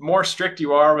the more strict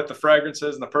you are with the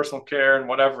fragrances and the personal care and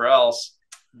whatever else,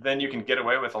 then you can get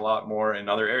away with a lot more in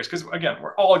other areas. Because again,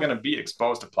 we're all going to be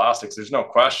exposed to plastics. There's no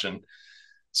question.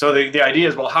 So the idea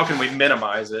is, well, how can we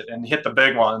minimize it and hit the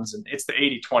big ones? And it's the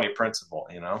 80-20 principle,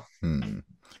 you know?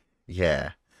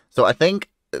 Yeah. So I think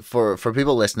for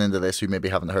people listening to this who maybe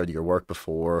haven't heard of your work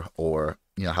before, or,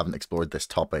 you know, haven't explored this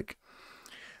topic,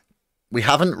 we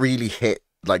haven't really hit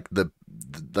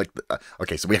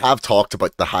okay, so we have talked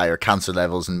about the higher cancer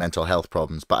levels and mental health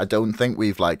problems, but I don't think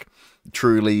we've like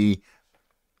truly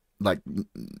like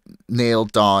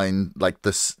nailed down like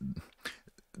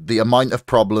the amount of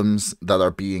problems that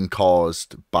are being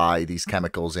caused by these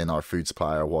chemicals in our food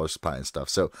supply, our water supply and stuff.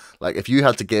 So like if you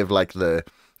had to give like the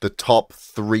top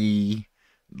 3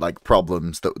 like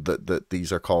problems that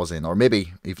these are causing, or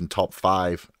maybe even top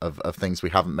 5 of things we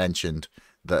haven't mentioned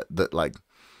that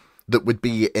would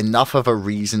be enough of a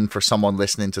reason for someone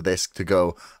listening to this to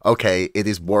go, okay, it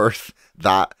is worth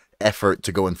that effort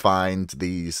to go and find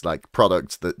these like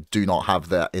products that do not have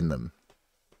that in them.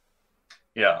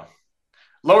 Yeah.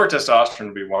 Lower testosterone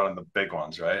would be one of the big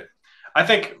ones, right? I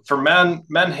think for men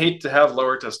hate to have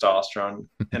lower testosterone.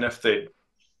 And if they,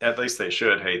 at least they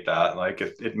should hate that. Like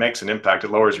it makes an impact.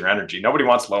 It lowers your energy. Nobody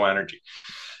wants low energy.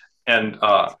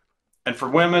 And for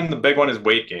women, the big one is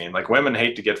weight gain. Like women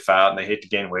hate to get fat and they hate to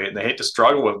gain weight and they hate to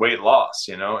struggle with weight loss,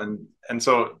 you know? And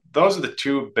so those are the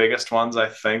 2 biggest ones, I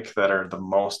think, that are the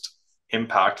most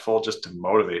impactful just to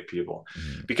motivate people,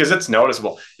 because it's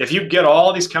noticeable. If you get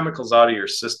all these chemicals out of your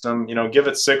system, you know, give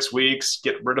it 6 weeks,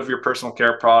 get rid of your personal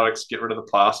care products, get rid of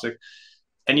the plastic,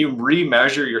 and you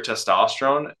remeasure your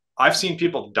testosterone, I've seen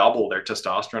people double their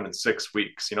testosterone in 6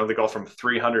 weeks. You know, they go from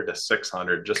 300 to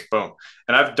 600, just boom.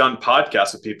 And I've done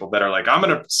podcasts with people that are like, I'm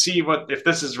going to see if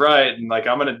this is right. And like,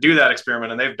 I'm going to do that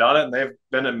experiment. And they've done it and they've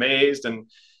been amazed. And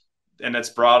it's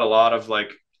brought a lot of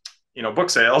like, you know,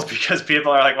 book sales, because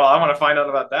people are like, well, I want to find out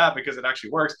about that because it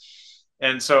actually works.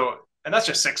 And that's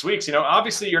just 6 weeks. You know,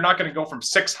 obviously you're not going to go from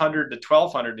 600 to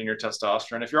 1200 in your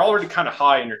testosterone. If you're already kind of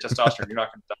high in your testosterone, you're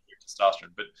not going to double your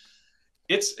testosterone. But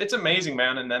it's amazing,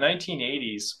 man. In the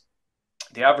 1980s,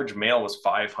 the average male was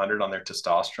 500 on their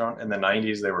testosterone. In the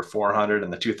 90s, they were 400. In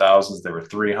the 2000s, they were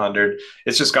 300.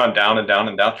 It's just gone down and down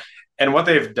and down. And what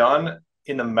they've done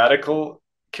in the medical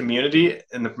community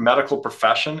in the medical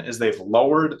profession is they've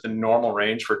lowered the normal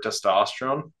range for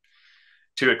testosterone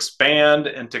to expand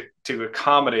and to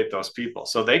accommodate those people.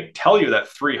 So they tell you that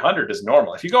 300 is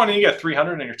normal. If you go in and you get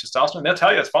 300 in your testosterone, they'll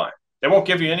tell you it's fine. They won't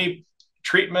give you any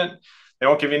treatment. They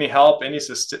won't give you any help,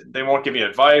 they won't give you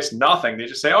advice, nothing. They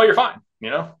just say, oh, you're fine, you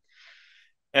know?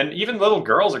 And even little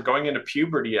girls are going into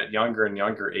puberty at younger and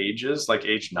younger ages, like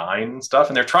age 9 and stuff.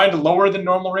 And they're trying to lower the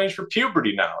normal range for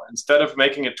puberty now. Instead of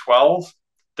making it 12,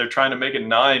 they're trying to make it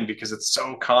 9 because it's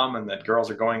so common that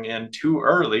girls are going in too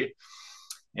early.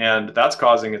 And that's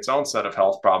causing its own set of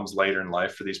health problems later in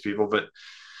life for these people. But,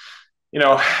 you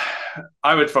know,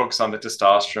 I would focus on the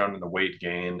testosterone and the weight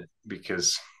gain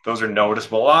because those are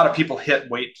noticeable. A lot of people hit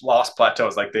weight loss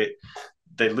plateaus. Like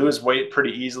they lose weight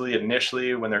pretty easily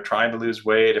initially when they're trying to lose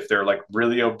weight, if they're like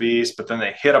really obese, but then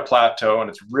they hit a plateau and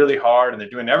it's really hard and they're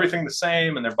doing everything the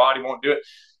same and their body won't do it.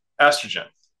 Estrogen.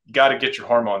 You got to get your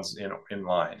hormones in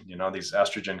line. You know, these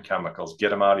estrogen chemicals, get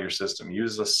them out of your system.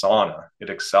 Use a sauna. It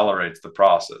accelerates the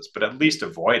process, but at least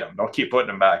avoid them. Don't keep putting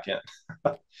them back in.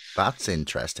 That's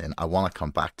interesting. I want to come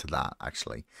back to that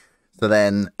actually. So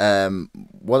then,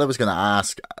 what I was going to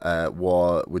ask,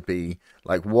 would be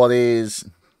like, what is,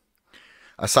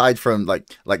 aside from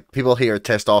like people hear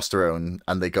testosterone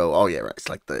and they go, oh yeah, right, it's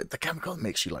like the chemical that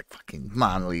makes you like fucking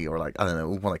manly, or like, I don't know,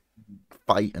 want to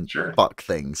fight and fuck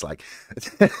things. Like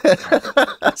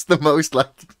that's the most like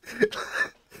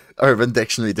Urban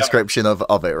Dictionary description of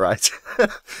it, right?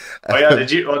 Oh yeah,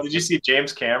 did you see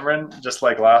James Cameron just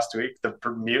like last week,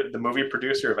 the movie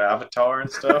producer of Avatar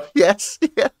and stuff? Yes,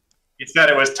 yeah. He said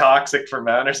it was toxic for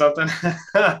men or something.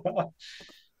 I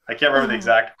can't remember the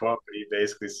exact quote, but he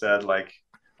basically said like,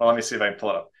 well, let me see if I can pull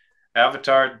it up.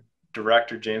 Avatar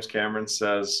director James Cameron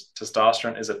says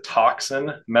testosterone is a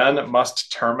toxin men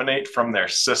must terminate from their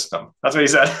system. That's what he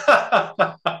said.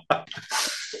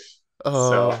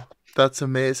 That's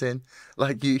amazing.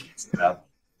 Like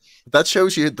that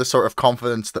shows you the sort of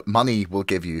confidence that money will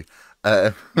give you.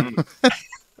 Yeah.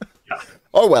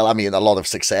 Oh, well, I mean, a lot of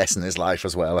success in his life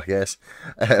as well, I guess.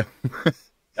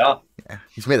 Yeah.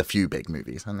 He's made a few big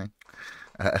movies, hasn't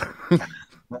he?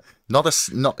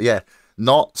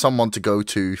 Not someone to go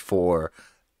to for,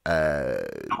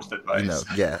 health advice.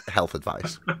 Health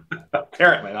advice.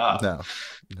 Apparently not. No.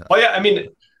 Well, yeah, I mean,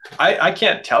 I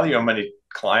can't tell you how many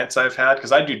clients I've had,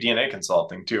 because I do DNA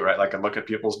consulting too, right? Like I look at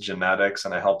people's genetics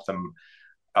and I help them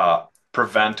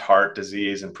prevent heart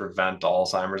disease and prevent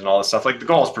Alzheimer's and all this stuff. Like the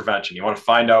goal is prevention. You want to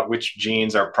find out which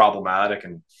genes are problematic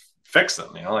and fix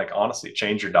them, you know, like honestly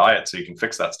change your diet so you can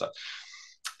fix that stuff.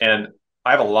 And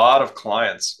I have a lot of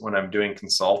clients when I'm doing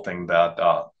consulting that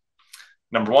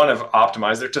number one, have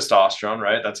optimized their testosterone,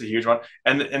 right? That's a huge one.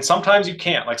 And sometimes you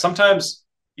can't, like sometimes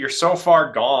you're so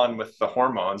far gone with the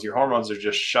hormones, your hormones are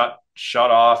just shut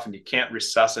off and you can't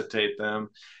resuscitate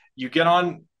them. You get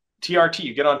on TRT,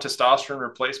 you get on testosterone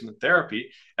replacement therapy.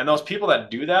 And those people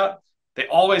that do that, they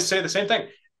always say the same thing.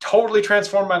 Totally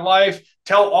transformed my life.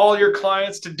 Tell all your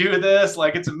clients to do this.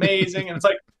 Like it's amazing. And it's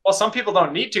like, well, some people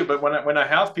don't need to, but when I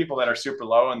have people that are super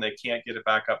low and they can't get it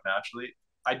back up naturally,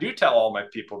 I do tell all my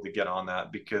people to get on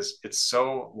that because it's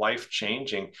so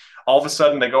life-changing. All of a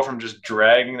sudden they go from just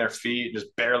dragging their feet,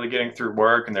 just barely getting through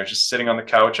work, and they're just sitting on the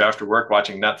couch after work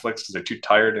watching Netflix because they're too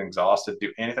tired and exhausted to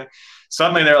do anything.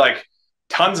 Suddenly they're like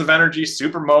tons of energy,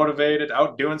 super motivated,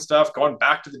 out doing stuff, going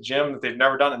back to the gym that they've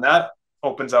never done. And that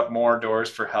opens up more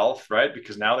doors for health, right?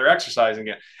 Because now they're exercising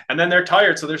it. And then they're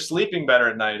tired, so they're sleeping better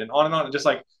at night, and on and on. It just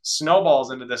like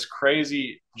snowballs into this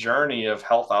crazy journey of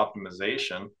health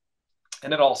optimization.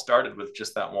 And it all started with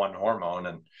just that one hormone.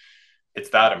 And it's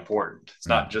that important. It's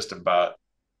not just about,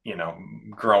 you know,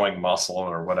 growing muscle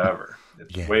or whatever.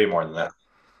 It's way more than that.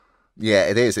 Yeah,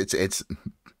 it is. It's,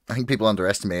 I think people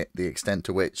underestimate the extent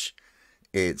to which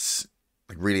it's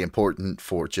like really important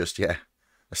for just, a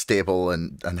stable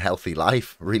and healthy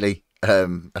life, really.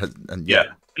 And yeah.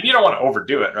 And you don't want to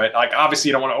overdo it, right? Like, obviously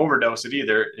you don't want to overdose it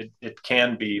either. It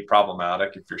can be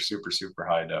problematic if you're super, super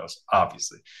high dose,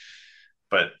 obviously.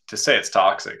 But to say it's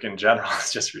toxic in general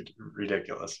is just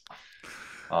ridiculous.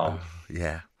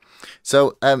 Yeah.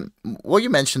 So, what you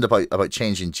mentioned about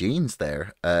changing genes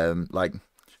there,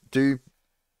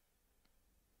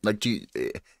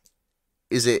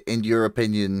 is it, in your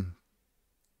opinion,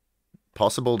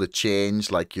 possible to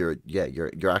change like your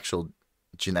actual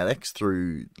genetics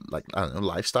through, like, I don't know,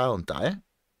 lifestyle and diet?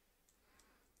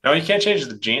 No, you can't change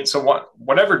the genes. So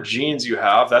whatever genes you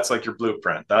have, that's like your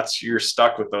blueprint. You're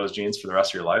stuck with those genes for the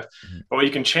rest of your life. Mm-hmm. But what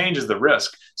you can change is the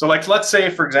risk. So like, let's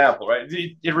say, for example, right,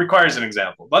 it requires an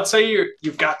example. Let's say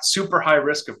you've got super high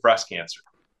risk of breast cancer,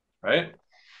 right?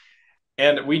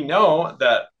 And we know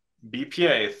that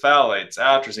BPA, phthalates,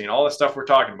 atrazine, all the stuff we're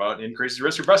talking about increases the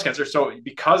risk of breast cancer. So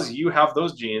because you have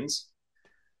those genes,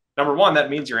 number one, that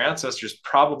means your ancestors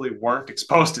probably weren't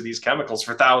exposed to these chemicals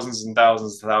for thousands and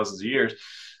thousands and thousands of years.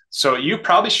 So you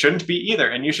probably shouldn't be either.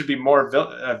 And you should be more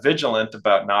vigilant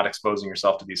about not exposing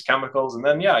yourself to these chemicals. And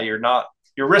then, yeah,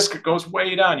 your risk goes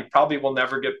way down. You probably will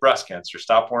never get breast cancer.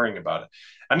 Stop worrying about it.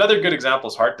 Another good example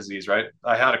is heart disease, right?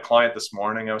 I had a client this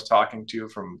morning I was talking to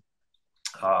from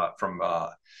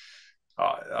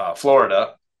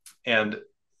Florida, and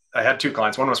I had two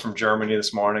clients. One was from Germany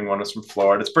this morning. One was from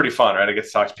Florida. It's pretty fun, right? I get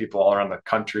to talk to people all around the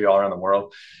country, all around the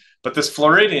world. But this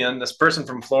Floridian, this person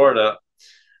from Florida,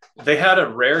 they had a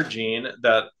rare gene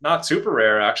that, not super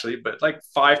rare actually, but like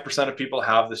 5% of people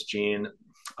have this gene.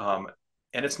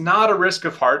 And it's not a risk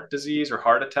of heart disease or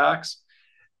heart attacks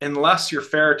unless your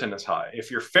ferritin is high.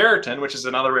 If your ferritin, which is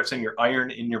another way of saying your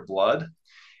iron in your blood,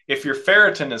 if your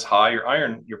ferritin is high,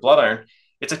 your blood iron,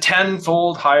 it's a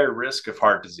 10-fold higher risk of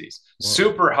heart disease. Whoa.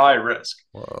 Super high risk.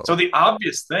 Whoa. So the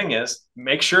obvious thing is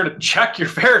make sure to check your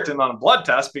ferritin on a blood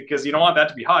test, because you don't want that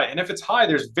to be high. And if it's high,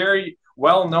 there's very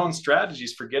well-known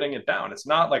strategies for getting it down. It's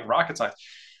not like rocket science.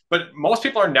 But most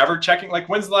people are never checking. Like,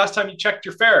 when's the last time you checked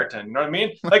your ferritin? You know what I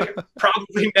mean? Like,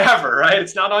 probably never, right?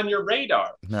 It's not on your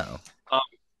radar. No.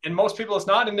 And most people it's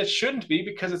not, and it shouldn't be,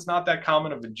 because it's not that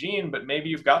common of a gene. But maybe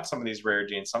you've got some of these rare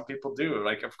genes. Some people do.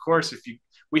 Like, of course,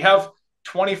 we have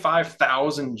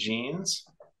 25,000 genes.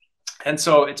 And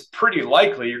so it's pretty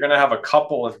likely you're going to have a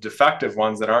couple of defective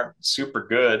ones that aren't super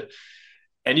good.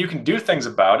 And you can do things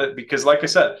about it, because, like I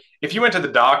said, if you went to the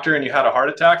doctor and you had a heart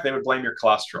attack, they would blame your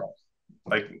cholesterol.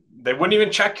 Like, they wouldn't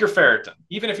even check your ferritin,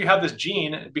 even if you have this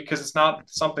gene, because it's not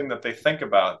something that they think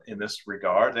about in this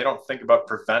regard. They don't think about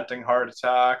preventing heart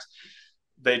attacks.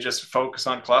 They just focus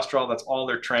on cholesterol. That's all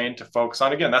they're trained to focus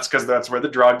on. Again, that's because that's where the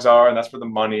drugs are and that's where the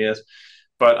money is.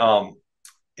 But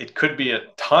it could be a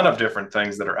ton of different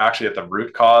things that are actually at the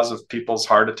root cause of people's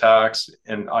heart attacks.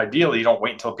 And ideally, you don't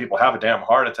wait until people have a damn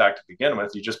heart attack to begin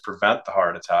with. You just prevent the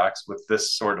heart attacks with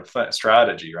this sort of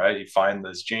strategy, right? You find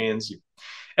those genes,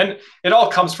 and it all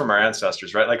comes from our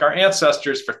ancestors, right? Like, our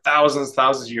ancestors for thousands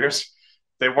of years,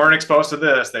 they weren't exposed to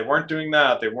this. They weren't doing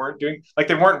that. They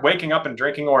weren't waking up and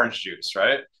drinking orange juice,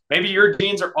 right? Maybe your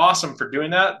genes are awesome for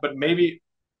doing that, but maybe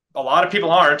a lot of people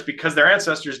aren't, because their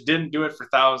ancestors didn't do it for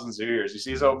thousands of years. You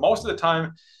see, so most of the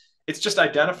time, it's just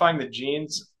identifying the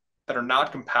genes that are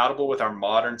not compatible with our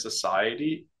modern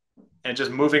society and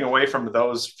just moving away from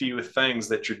those few things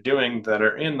that you're doing that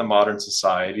are in the modern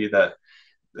society that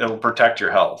it'll protect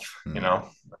your health, you know?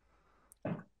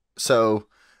 So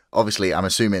obviously I'm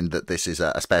assuming that this is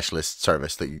a specialist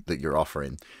service that you're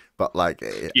offering, but like,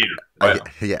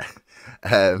 yeah.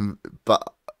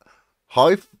 But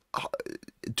how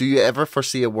do you ever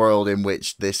foresee a world in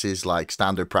which this is like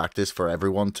standard practice for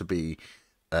everyone to be,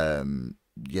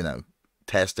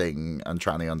 testing and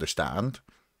trying to understand?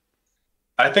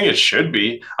 I think it should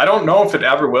be. I don't know if it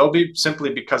ever will be,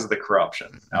 simply because of the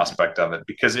corruption aspect of it.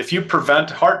 Because if you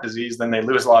prevent heart disease, then they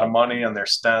lose a lot of money on their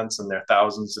stents and their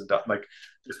thousands of like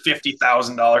 $50,000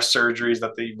 surgeries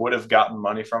that they would have gotten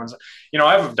money from. You know,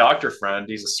 I have a doctor friend.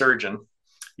 He's a surgeon.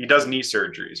 He does knee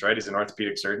surgeries, right? He's an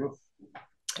orthopedic surgeon.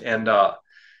 And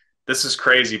this is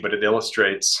crazy, but it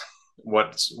illustrates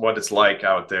what it's like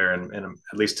out there, and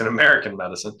at least in American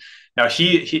medicine. Now,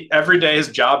 he every day his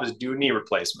job is do knee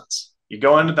replacements. You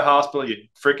go into the hospital, you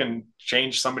freaking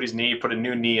change somebody's knee, put a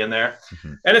new knee in there.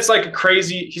 Mm-hmm. And it's like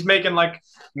he's making like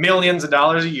millions of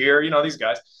dollars a year, you know, these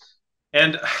guys.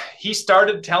 And he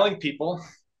started telling people,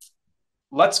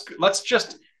 let's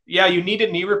just, yeah, you need a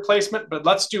knee replacement, but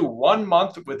let's do 1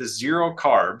 month with 0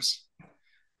 carbs.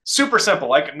 Super simple,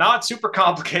 like not super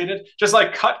complicated. Just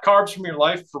like cut carbs from your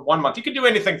life for 1 month. You can do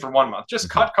anything for 1 month. Just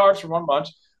cut carbs for 1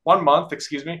 month,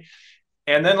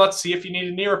 and then let's see if you need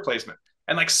a knee replacement.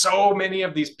 And like, so many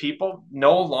of these people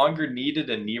no longer needed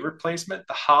a knee replacement.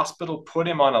 The hospital put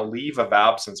him on a leave of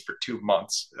absence for 2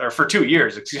 months, or for 2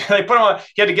 years. They put him on,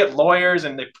 he had to get lawyers,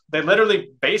 and they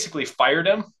literally basically fired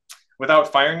him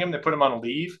without firing him. They put him on a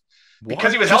leave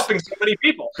because he was helping so many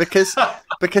people.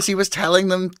 Because he was telling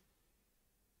them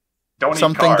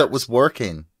something that was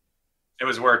working. It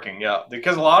was working, yeah.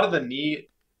 Because a lot of the knee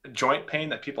joint pain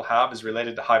that people have is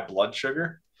related to high blood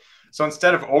sugar. So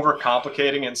instead of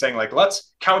overcomplicating it and saying, like,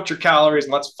 let's count your calories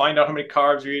and let's find out how many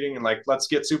carbs you're eating and like, let's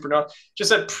get super nuts,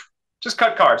 just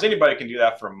cut carbs. Anybody can do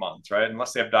that for a month, right?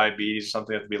 Unless they have diabetes or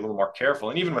something, they have to be a little more careful.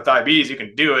 And even with diabetes, you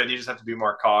can do it. You just have to be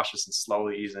more cautious and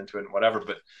slowly ease into it and whatever.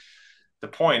 But the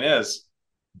point is,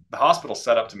 the hospital's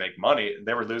set up to make money.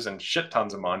 They were losing shit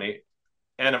tons of money.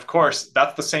 And of course,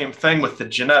 that's the same thing with the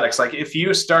genetics. Like, if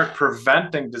you start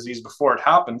preventing disease before it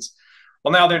happens,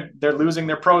 Well, now they're losing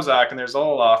their Prozac and their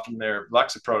Zoloft and their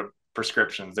Lexapro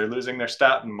prescriptions. They're losing their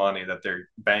statin money that they're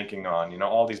banking on, you know,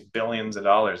 all these billions of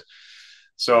dollars.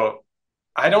 So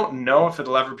I don't know if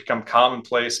it'll ever become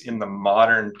commonplace in the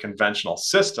modern conventional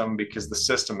system, because the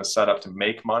system is set up to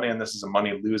make money and this is a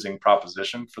money losing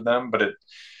proposition for them. But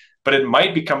it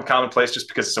might become commonplace just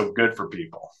because it's so good for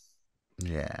people.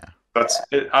 Yeah. That's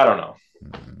it. I don't know.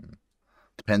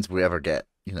 Depends if we ever get,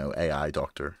 you know, AI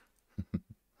doctor.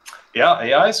 Yeah,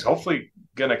 AI is hopefully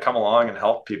going to come along and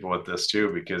help people with this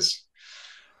too, because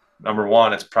number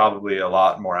one, it's probably a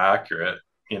lot more accurate,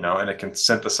 you know, and it can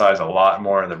synthesize a lot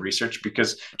more of the research,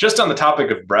 because just on the topic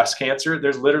of breast cancer,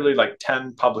 there's literally like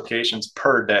 10 publications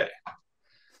per day.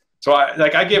 So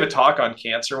I gave a talk on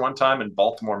cancer one time in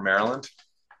Baltimore, Maryland.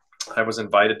 I was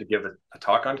invited to give a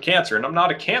talk on cancer, and I'm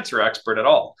not a cancer expert at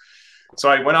all. So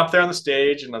I went up there on the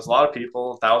stage, and there's a lot of people,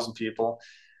 1,000 people.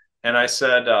 And I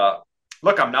said,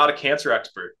 look, I'm not a cancer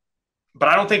expert, but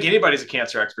I don't think anybody's a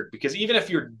cancer expert, because even if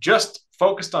you're just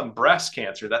focused on breast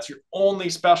cancer, that's your only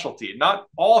specialty, not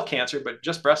all cancer, but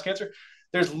just breast cancer.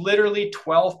 There's literally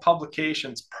 12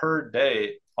 publications per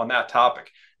day on that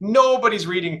topic. Nobody's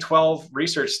reading 12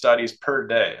 research studies per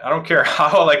day. I don't care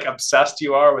how like obsessed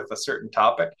you are with a certain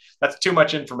topic. That's too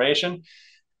much information.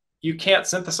 You can't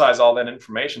synthesize all that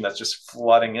information that's just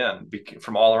flooding in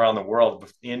from all around the world,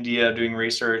 with India doing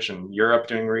research and Europe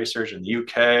doing research and the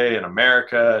UK and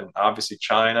America and obviously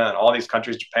China and all these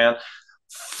countries, Japan,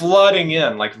 flooding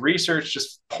in, like research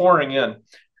just pouring in.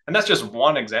 And that's just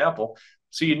one example.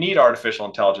 So you need artificial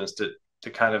intelligence to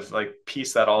kind of like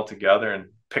piece that all together and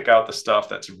pick out the stuff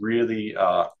that's really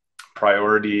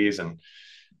priorities.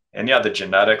 And yeah, the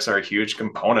genetics are a huge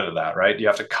component of that, right? You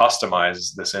have to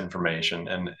customize this information.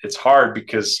 And it's hard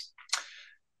because,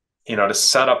 you know, to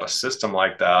set up a system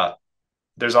like that,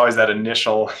 there's always that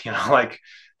initial, you know, like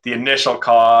the initial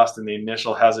cost and the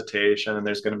initial hesitation, and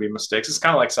there's going to be mistakes. It's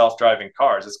kind of like self-driving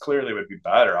cars. It's clearly would be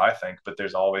better, I think, but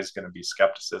there's always going to be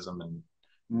skepticism and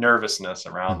nervousness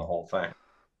around the whole thing.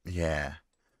 Yeah.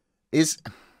 Is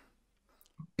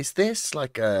this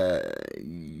like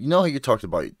you know how you talked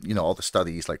about, you know, all the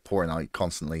studies like pouring out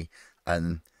constantly,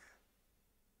 and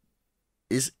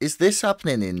is this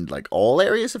happening in like all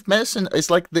areas of medicine?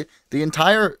 Is like the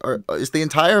entire, or is the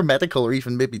entire medical or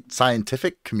even maybe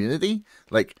scientific community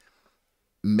like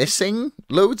missing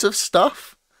loads of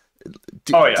stuff?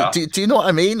 Oh yeah. Do you know what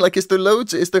I mean? Like, is there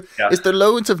loads? Yeah. Is there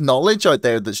loads of knowledge out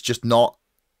there that's just not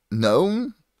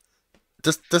known?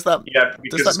 Does that? Yeah,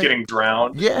 because it's getting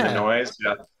drowned in the noise.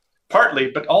 Yeah.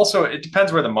 Partly, but also it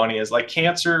depends where the money is. Like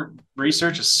cancer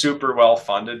research is super well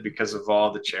funded because of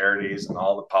all the charities and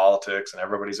all the politics, and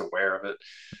everybody's aware of it.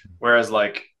 Whereas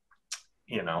like,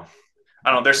 you know,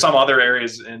 I don't know, there's some other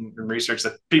areas in research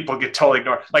that people get totally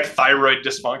ignored, like thyroid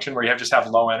dysfunction, where you just have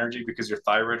low energy because your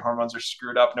thyroid hormones are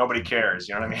screwed up. Nobody cares.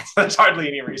 You know what I mean? There's hardly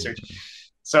any research.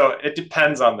 So it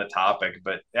depends on the topic,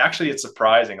 but actually it's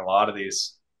surprising. A lot of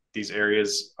these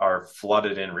areas are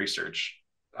flooded in research.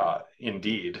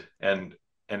 Indeed, and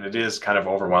it is kind of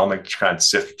overwhelming to try and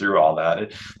sift through all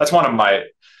that. That's one of my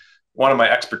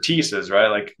expertises, right?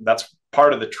 Like that's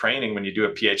part of the training when you do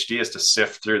a PhD, is to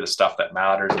sift through the stuff that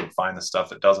matters and find the stuff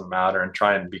that doesn't matter, and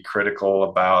try and be critical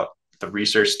about the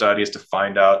research studies to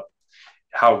find out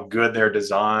how good they're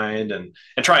designed, and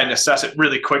try and assess it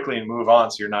really quickly and move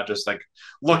on. So you're not just like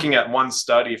looking at one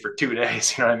study for 2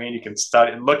 days. You know what I mean? You can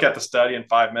study and look at the study in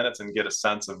 5 minutes and get a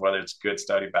sense of whether it's good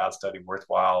study, bad study,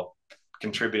 worthwhile,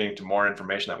 contributing to more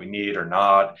information that we need or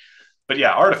not. But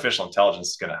yeah, artificial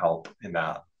intelligence is going to help in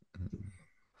that.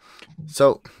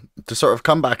 So to sort of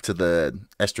come back to the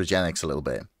estrogenics a little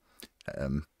bit,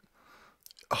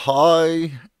 how,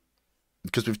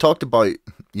 because we've talked about,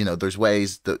 you know, there's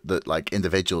ways that like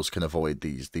individuals can avoid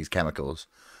these chemicals,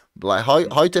 but like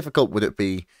how difficult would it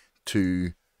be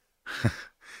to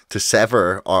to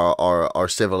sever our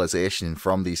civilization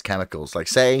from these chemicals? Like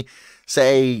say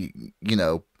you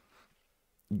know,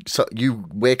 so you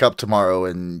wake up tomorrow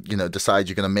and, you know, decide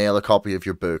you're going to mail a copy of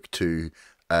your book to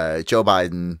Joe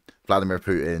Biden, Vladimir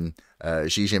Putin,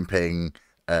 Xi Jinping,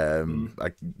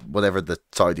 like whatever the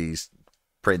Saudis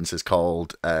prince is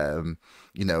called,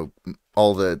 you know,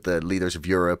 all the leaders of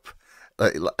Europe,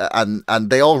 and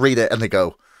they all read it and they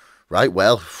go, right,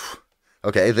 well,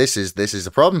 okay, this is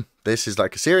a problem. This is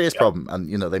like a serious problem. And,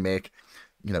 you know, they make,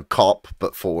 you know, COP,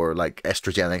 but for like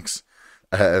estrogenics.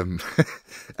 And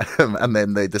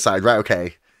then they decide, right,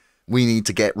 okay, we need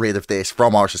to get rid of this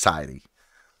from our society.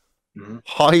 Mm-hmm.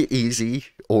 How easy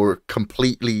or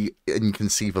completely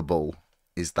inconceivable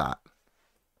is that?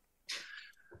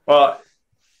 Well,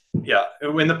 Yeah,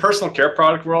 in the personal care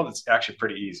product world, it's actually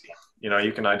pretty easy. You know,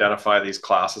 you can identify these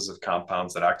classes of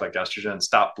compounds that act like estrogen and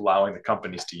stop allowing the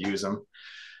companies to use them.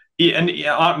 And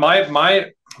yeah,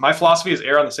 my philosophy is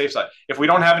err on the safe side. If we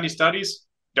don't have any studies,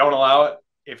 don't allow it.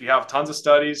 If you have tons of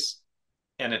studies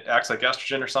and it acts like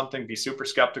estrogen or something, be super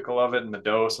skeptical of it and the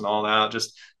dose and all that.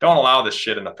 Just don't allow this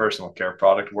shit in the personal care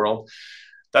product world.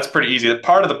 That's pretty easy.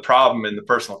 Part of the problem in the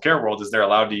personal care world is they're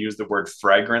allowed to use the word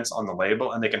fragrance on the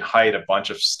label, and they can hide a bunch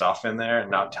of stuff in there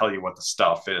and not tell you what the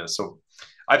stuff is. So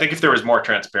I think if there was more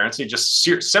transparency, just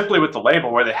simply with the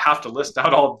label where they have to list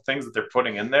out all the things that they're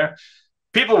putting in there,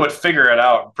 people would figure it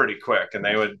out pretty quick, and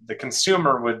the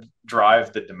consumer would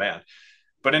drive the demand.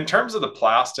 But in terms of the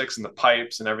plastics and the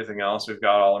pipes and everything else we've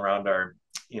got all around our,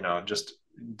 just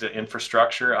the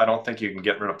infrastructure, I don't think you can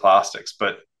get rid of plastics.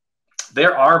 But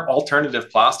there are alternative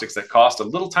plastics that cost a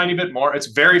little tiny bit more. It's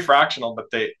very fractional, but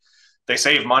they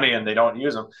save money and they don't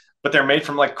use them. But they're made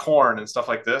from like corn and stuff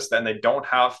like this, and they don't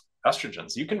have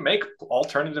estrogens. You can make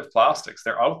alternative plastics.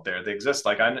 They're out there. They exist.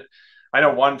 Like I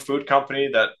know one food company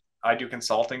that I do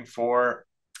consulting for,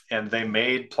 and they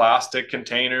made plastic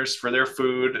containers for their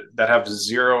food that have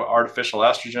zero artificial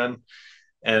estrogen.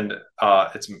 And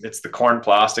it's the corn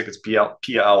plastic. It's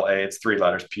PLA. It's 3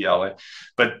 letters, PLA.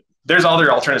 But there's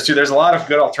other alternatives too. There's a lot of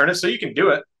good alternatives, so you can do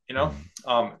it, and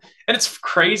it's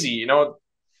crazy,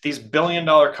 these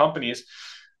billion-dollar companies,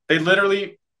 they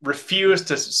literally refuse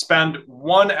to spend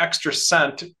 1 extra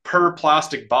cent per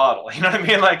plastic bottle. You know what I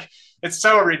mean? Like, it's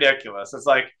so ridiculous. It's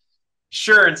like,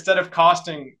 sure, instead of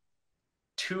costing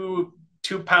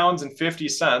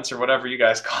 £2.50 or whatever you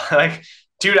guys call it, like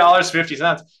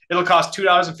 $2.50, it'll cost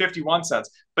 $2.51.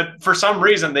 But for some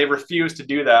reason, they refuse to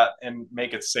do that and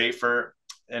make it safer.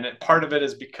 And part of it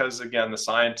is because, again, the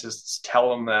scientists tell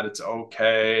them that it's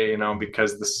okay,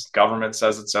 because this government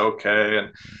says it's okay. And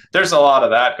there's a lot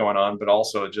of that going on, but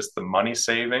also just the money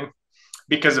saving.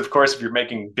 Because, of course, if you're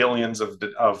making billions of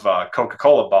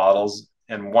Coca-Cola bottles,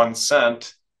 and 1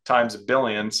 cent times a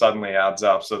billion suddenly adds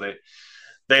up. So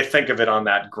they think of it on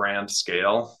that grand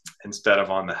scale instead of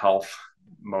on the health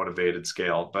motivated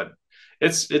scale. But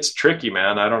it's tricky,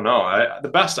 man. I don't know. The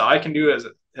best I can do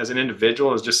as an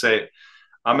individual is just say,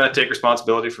 I'm going to take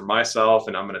responsibility for myself,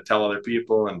 and I'm going to tell other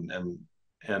people, and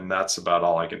that's about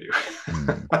all I can do.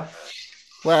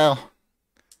 Well,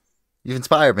 you've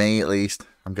inspired me, at least.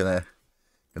 I'm gonna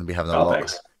be having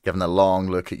a long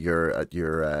look at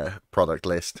your product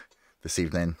list this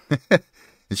evening.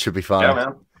 It should be fun. Yeah,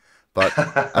 man. But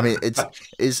I mean,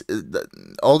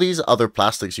 all these other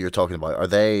plastics you're talking about,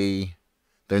 they're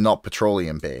not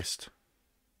petroleum based?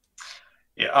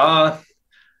 Yeah.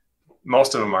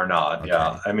 Most of them are not. Okay.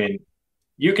 Yeah. I mean,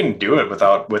 you can do it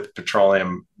with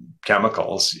petroleum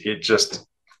chemicals. It just,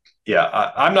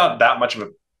 I'm not that much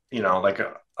of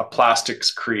a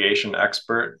plastics creation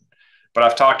expert, but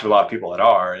I've talked to a lot of people that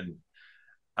are. And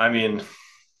I mean,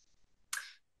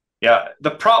 part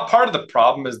of the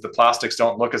problem is the plastics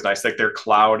don't look as nice. Like, they're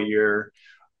cloudier,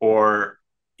 or,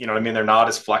 they're not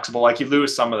as flexible. Like, you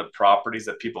lose some of the properties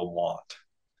that people want.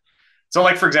 So,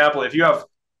 like, for example, if you have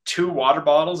 2 water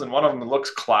bottles and one of them looks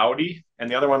cloudy and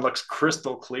the other one looks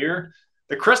crystal clear,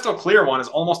 the crystal clear one is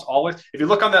almost always, if you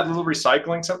look on that little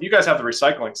recycling symbol, you guys have the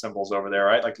recycling symbols over there,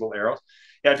 right? Like little arrows.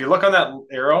 Yeah. If you look on that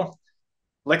arrow,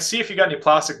 like, see if you got any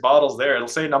plastic bottles there. It'll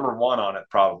say number 1 on it,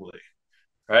 probably.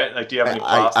 Right? Like, do you have any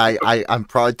plastic? I'm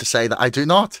proud to say that I do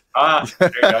not. There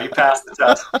you go. You passed the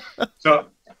test. So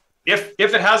if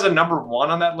it has a number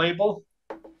 1 on that label,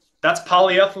 that's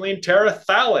polyethylene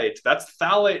terephthalate. That's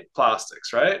phthalate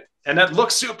plastics, right? And that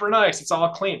looks super nice. It's all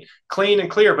clean and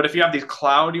clear. But if you have these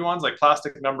cloudy ones, like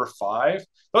plastic number 5,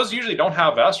 those usually don't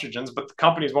have estrogens, but the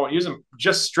companies won't use them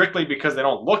just strictly because they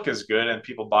don't look as good, and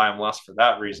people buy them less for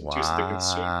that reason too. So the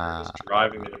consumer is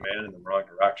driving the demand in the wrong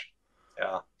direction.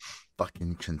 Yeah.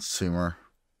 Fucking consumer.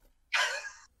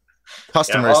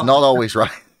 Customer is not always right.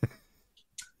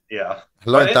 Yeah.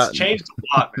 It's changed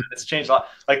a lot, man. It's changed a lot.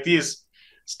 Like, these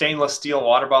stainless steel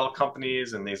water bottle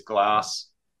companies and these glass,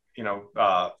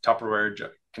 Tupperware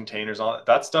containers, all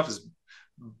that stuff is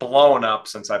blown up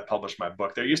since I published my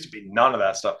book. There used to be none of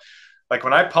that stuff. Like,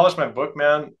 when I published my book,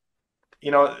 man,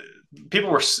 people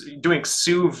were doing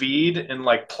sous vide in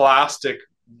like plastic.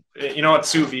 You know what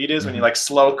sous vide is? When you like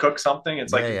slow cook something,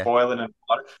 it's like you boil it in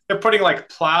water. They're putting like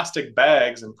plastic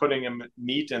bags and putting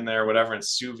meat in there or whatever and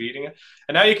sous videing it.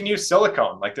 And now you can use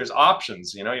silicone. Like, there's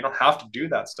options, you don't have to do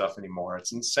that stuff anymore.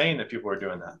 It's insane that people are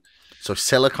doing that. So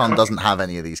silicone doesn't have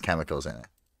any of these chemicals in it?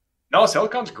 No,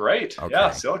 silicone's great. Okay.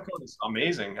 Yeah, silicone is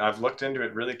amazing. I've looked into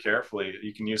it really carefully.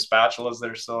 You can use spatulas that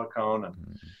are silicone,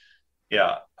 and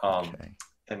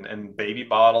and baby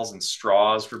bottles and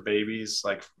straws for babies,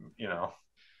 like, you know,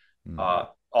 Mm.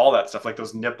 all that stuff, like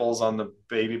those nipples on the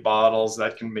baby bottles,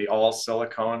 that can be all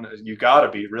silicone. You got to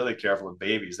be really careful with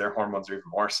babies. Their hormones are even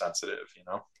more sensitive, you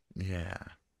know? Yeah.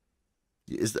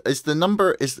 Is the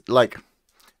number is like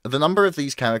the number of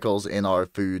these chemicals in our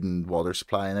food and water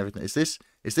supply and everything? Is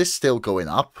this still going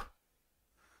up?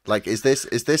 Like, is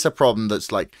this a problem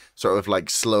that's like sort of like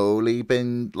slowly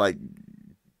been like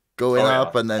going Oh yeah.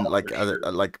 up and then Oh, like for sure.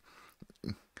 like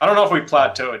I don't know if we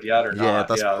plateaued yet or yeah, not.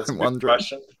 that's Yeah, what that's a I'm good wondering.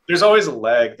 question. There's always a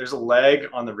lag. There's a lag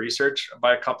on the research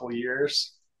by a couple of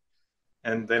years,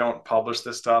 and they don't publish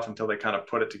this stuff until they kind of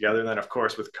put it together. And then, of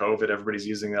course, with COVID, everybody's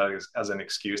using that as an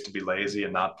excuse to be lazy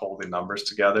and not pull the numbers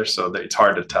together. So that it's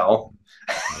hard to tell.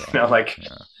 Yeah, You know, like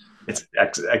yeah. it's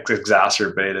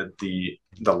exacerbated the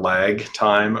lag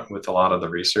time with a lot of the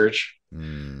research.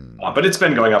 Mm, But it's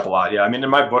been going up a lot. Yeah, I mean, in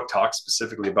my book talks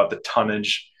specifically about the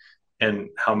tonnage and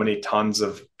how many tons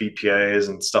of BPAs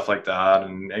and stuff like that,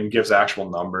 and gives actual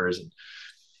numbers.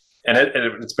 And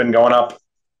it's been going up,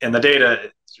 and the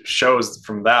data shows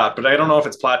from that. But I don't know if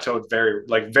it's plateaued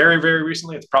very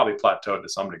recently. It's probably plateaued to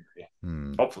some degree,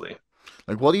 mm. hopefully.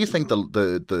 Like, what do you think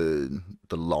the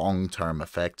long term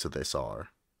effects of this are?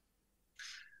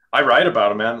 I write about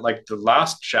them, man. Like the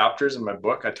last chapters in my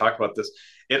book, I talk about this.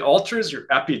 It alters your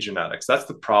epigenetics. That's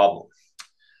the problem.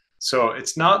 So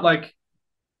it's not like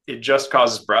it just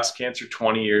causes breast cancer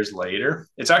 20 years later.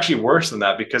 It's actually worse than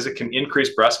that because it can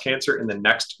increase breast cancer in the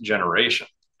next generation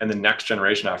and the next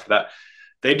generation after that.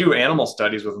 They do animal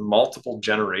studies with multiple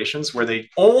generations where they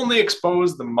only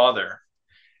expose the mother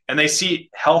and they see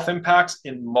health impacts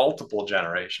in multiple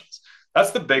generations.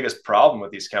 That's the biggest problem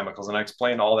with these chemicals. And I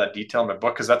explain all that detail in my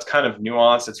book because that's kind of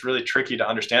nuanced. It's really tricky to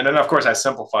understand. And of course, I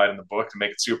simplify it in the book to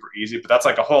make it super easy, but that's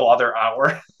like a whole other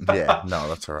hour Yeah, no,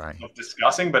 that's all right. of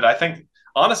discussing. But I think,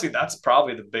 honestly, that's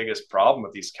probably the biggest problem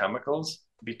with these chemicals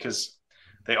because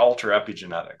they alter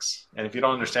epigenetics. And if you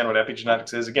don't understand what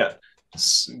epigenetics is, again,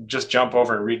 just jump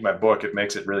over and read my book. It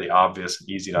makes it really obvious and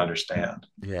easy to understand.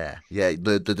 Yeah, yeah.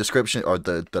 The description or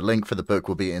the link for the book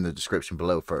will be in the description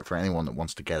below for anyone that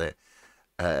wants to get it.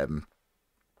 Um,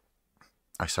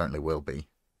 I certainly will be.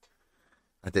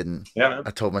 I didn't. Yeah, man.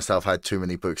 I told myself I had too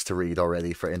many books to read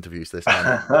already for interviews this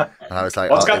time, Well, and I was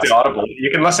like, it's "Oh, got it's the audible.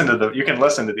 You can listen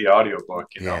to the audio book,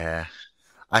 you know. yeah."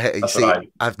 I you That's what see. I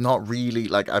I've not really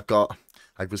like.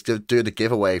 I was doing a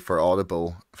giveaway for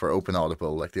Audible for Open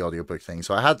Audible, like the audiobook thing.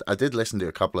 So I did listen to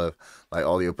a couple of like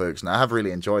audiobooks, and I have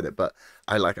really enjoyed it. But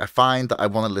I find that I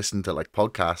want to listen to like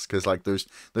podcasts because like there's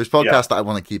yeah. podcasts that I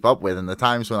want to keep up with, and the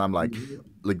times when I'm like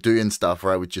doing stuff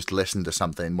where I would just listen to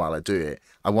something while I do it,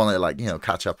 I want to like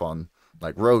catch up on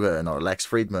like Rogan or Lex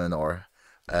Friedman or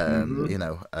Mm-hmm.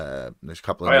 there's a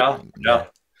couple Oh of yeah, yeah.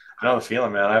 I know the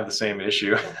feeling, man. I have the same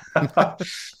issue.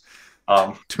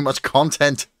 um, too much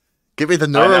content. Give me the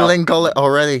I know, Neuralink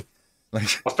already.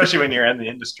 Like, especially when you're in the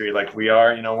industry like we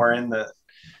are. You know,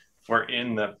 we're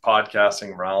in the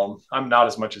podcasting realm. I'm not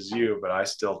as much as you, but I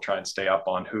still try and stay up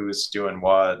on who's doing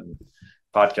what. And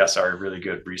podcasts are a really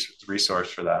good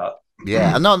resource for that.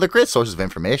 yeah, and no, they're great sources of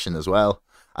information as well.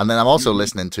 And then I'm also Mhm.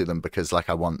 listening to them because like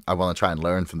I want to try and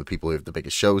learn from the people who have the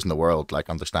biggest shows in the world, like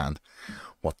understand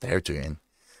what they're doing.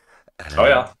 Oh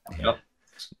yeah, Yeah. yeah.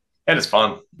 And it's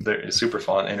fun. It's super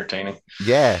fun, entertaining.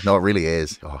 Yeah, no, it really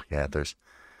is. Oh yeah,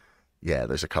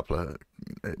 there's a couple of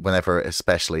whenever,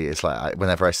 especially it's like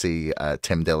whenever I see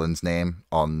Tim Dillon's name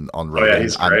on Oh yeah, Rogan,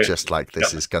 he's I'm great. just like,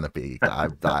 this Yep. is gonna be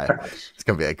it's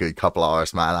gonna be a good couple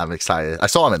hours, man. I'm excited. I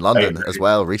saw him in I London as agree.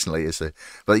 well recently.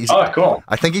 But Oh, cool.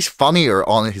 I think he's funnier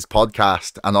on his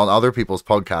podcast and on other people's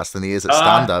podcasts than he is at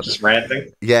stand up. Just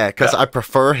ranting. Yeah, because Yeah. I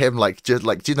prefer him like just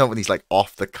like, do you know when he's like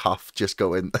off the cuff, just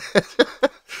going.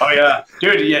 Oh yeah,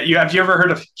 dude. Yeah, have you ever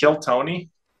heard of Kill Tony?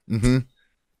 hmm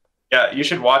Yeah, you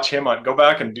should watch him on. Go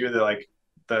back and do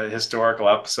the historical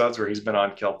episodes where he's been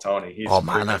on Kill Tony. He's Oh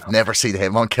man, freaking, I've never seen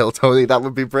him on Kill Tony. That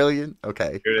would be brilliant.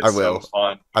 Okay, dude. I It's so will.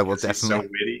 fun I will because he's so definitely.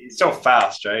 witty. He's so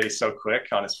fast, right? He's so quick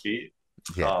on his feet.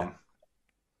 Yeah. Um,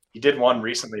 he did one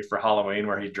recently for Halloween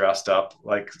where he dressed up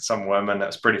like some women. That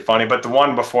was pretty funny. But the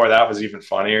one before that was even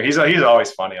funnier. He's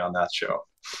always funny on that show.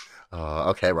 Oh,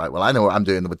 okay, right. Well, I know what I'm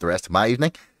doing with the rest of my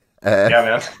evening. Uh, Yeah,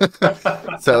 man.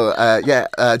 so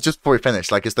just before we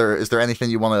finish, like, is there anything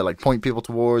you want to like point people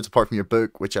towards apart from your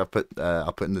book, which I'll put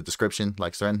in the description?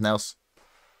 Like, is there anything else?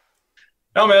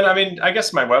 No, man. I mean, I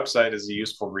guess my website is a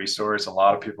useful resource. A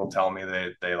lot of people tell me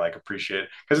they like appreciate it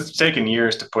because it's taken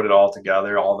years to put it all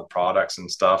together, all the products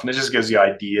and stuff, and it just gives you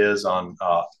ideas on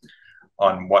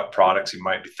what products you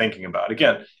might be thinking about.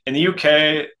 Again, in the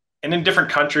UK and in different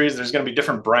countries, there's going to be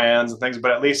different brands and things,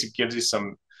 but at least it gives you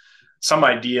some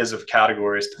ideas of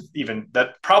categories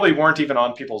that probably weren't even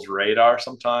on people's radar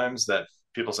sometimes, that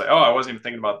people say, oh, I wasn't even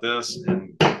thinking about this.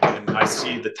 And I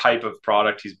see the type of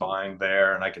product he's buying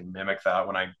there, and I can mimic that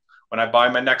when I buy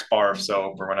my next bar of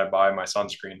soap, or when I buy my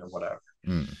sunscreen or whatever.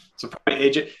 So probably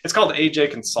it's called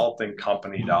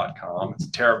ajconsultingcompany.com. It's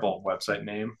a terrible website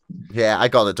name. Yeah, I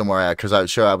got it. Don't worry, because I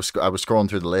was scrolling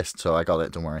through the list, so I got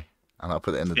it. Don't worry, and I'll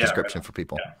put it in the description for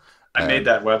people. Yeah. I made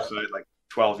that website like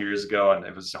 12 years ago, and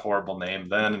it was a horrible name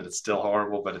then, and it's still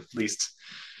horrible, but at least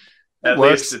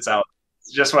it's out.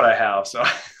 It's just what I have. So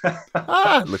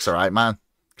it looks all right, man.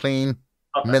 Clean,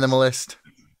 minimalist.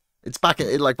 It's back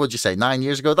in, like, what'd you say, 9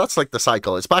 years ago? That's like the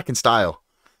cycle. It's back in style.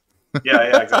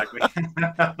 Yeah, exactly.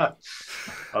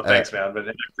 Well, thanks, man. But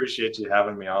I appreciate you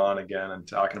having me on again and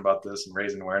talking about this and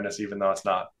raising awareness, even though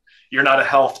you're not a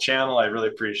health channel. I really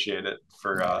appreciate it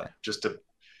for just to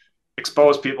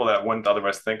expose people that wouldn't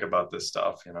otherwise think about this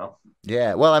stuff, you know?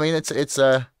 Yeah. Well, I mean, it's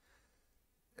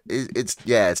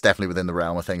definitely within the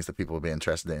realm of things that people will be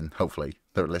interested in. Hopefully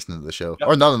they're listening to the show,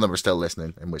 or none of them are still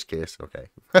listening, in which case, okay.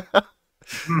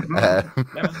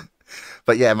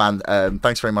 But yeah, man,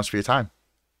 thanks very much for your time.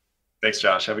 Thanks,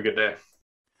 Josh. Have a good day.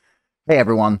 Hey,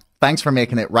 everyone. Thanks for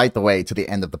making it right the way to the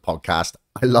end of the podcast.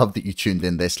 I love that you tuned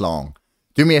in this long.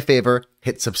 Do me a favor,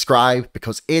 hit subscribe,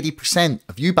 because 80%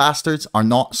 of you bastards are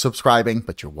not subscribing,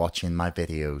 but you're watching my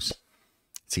videos.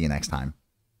 See you next time.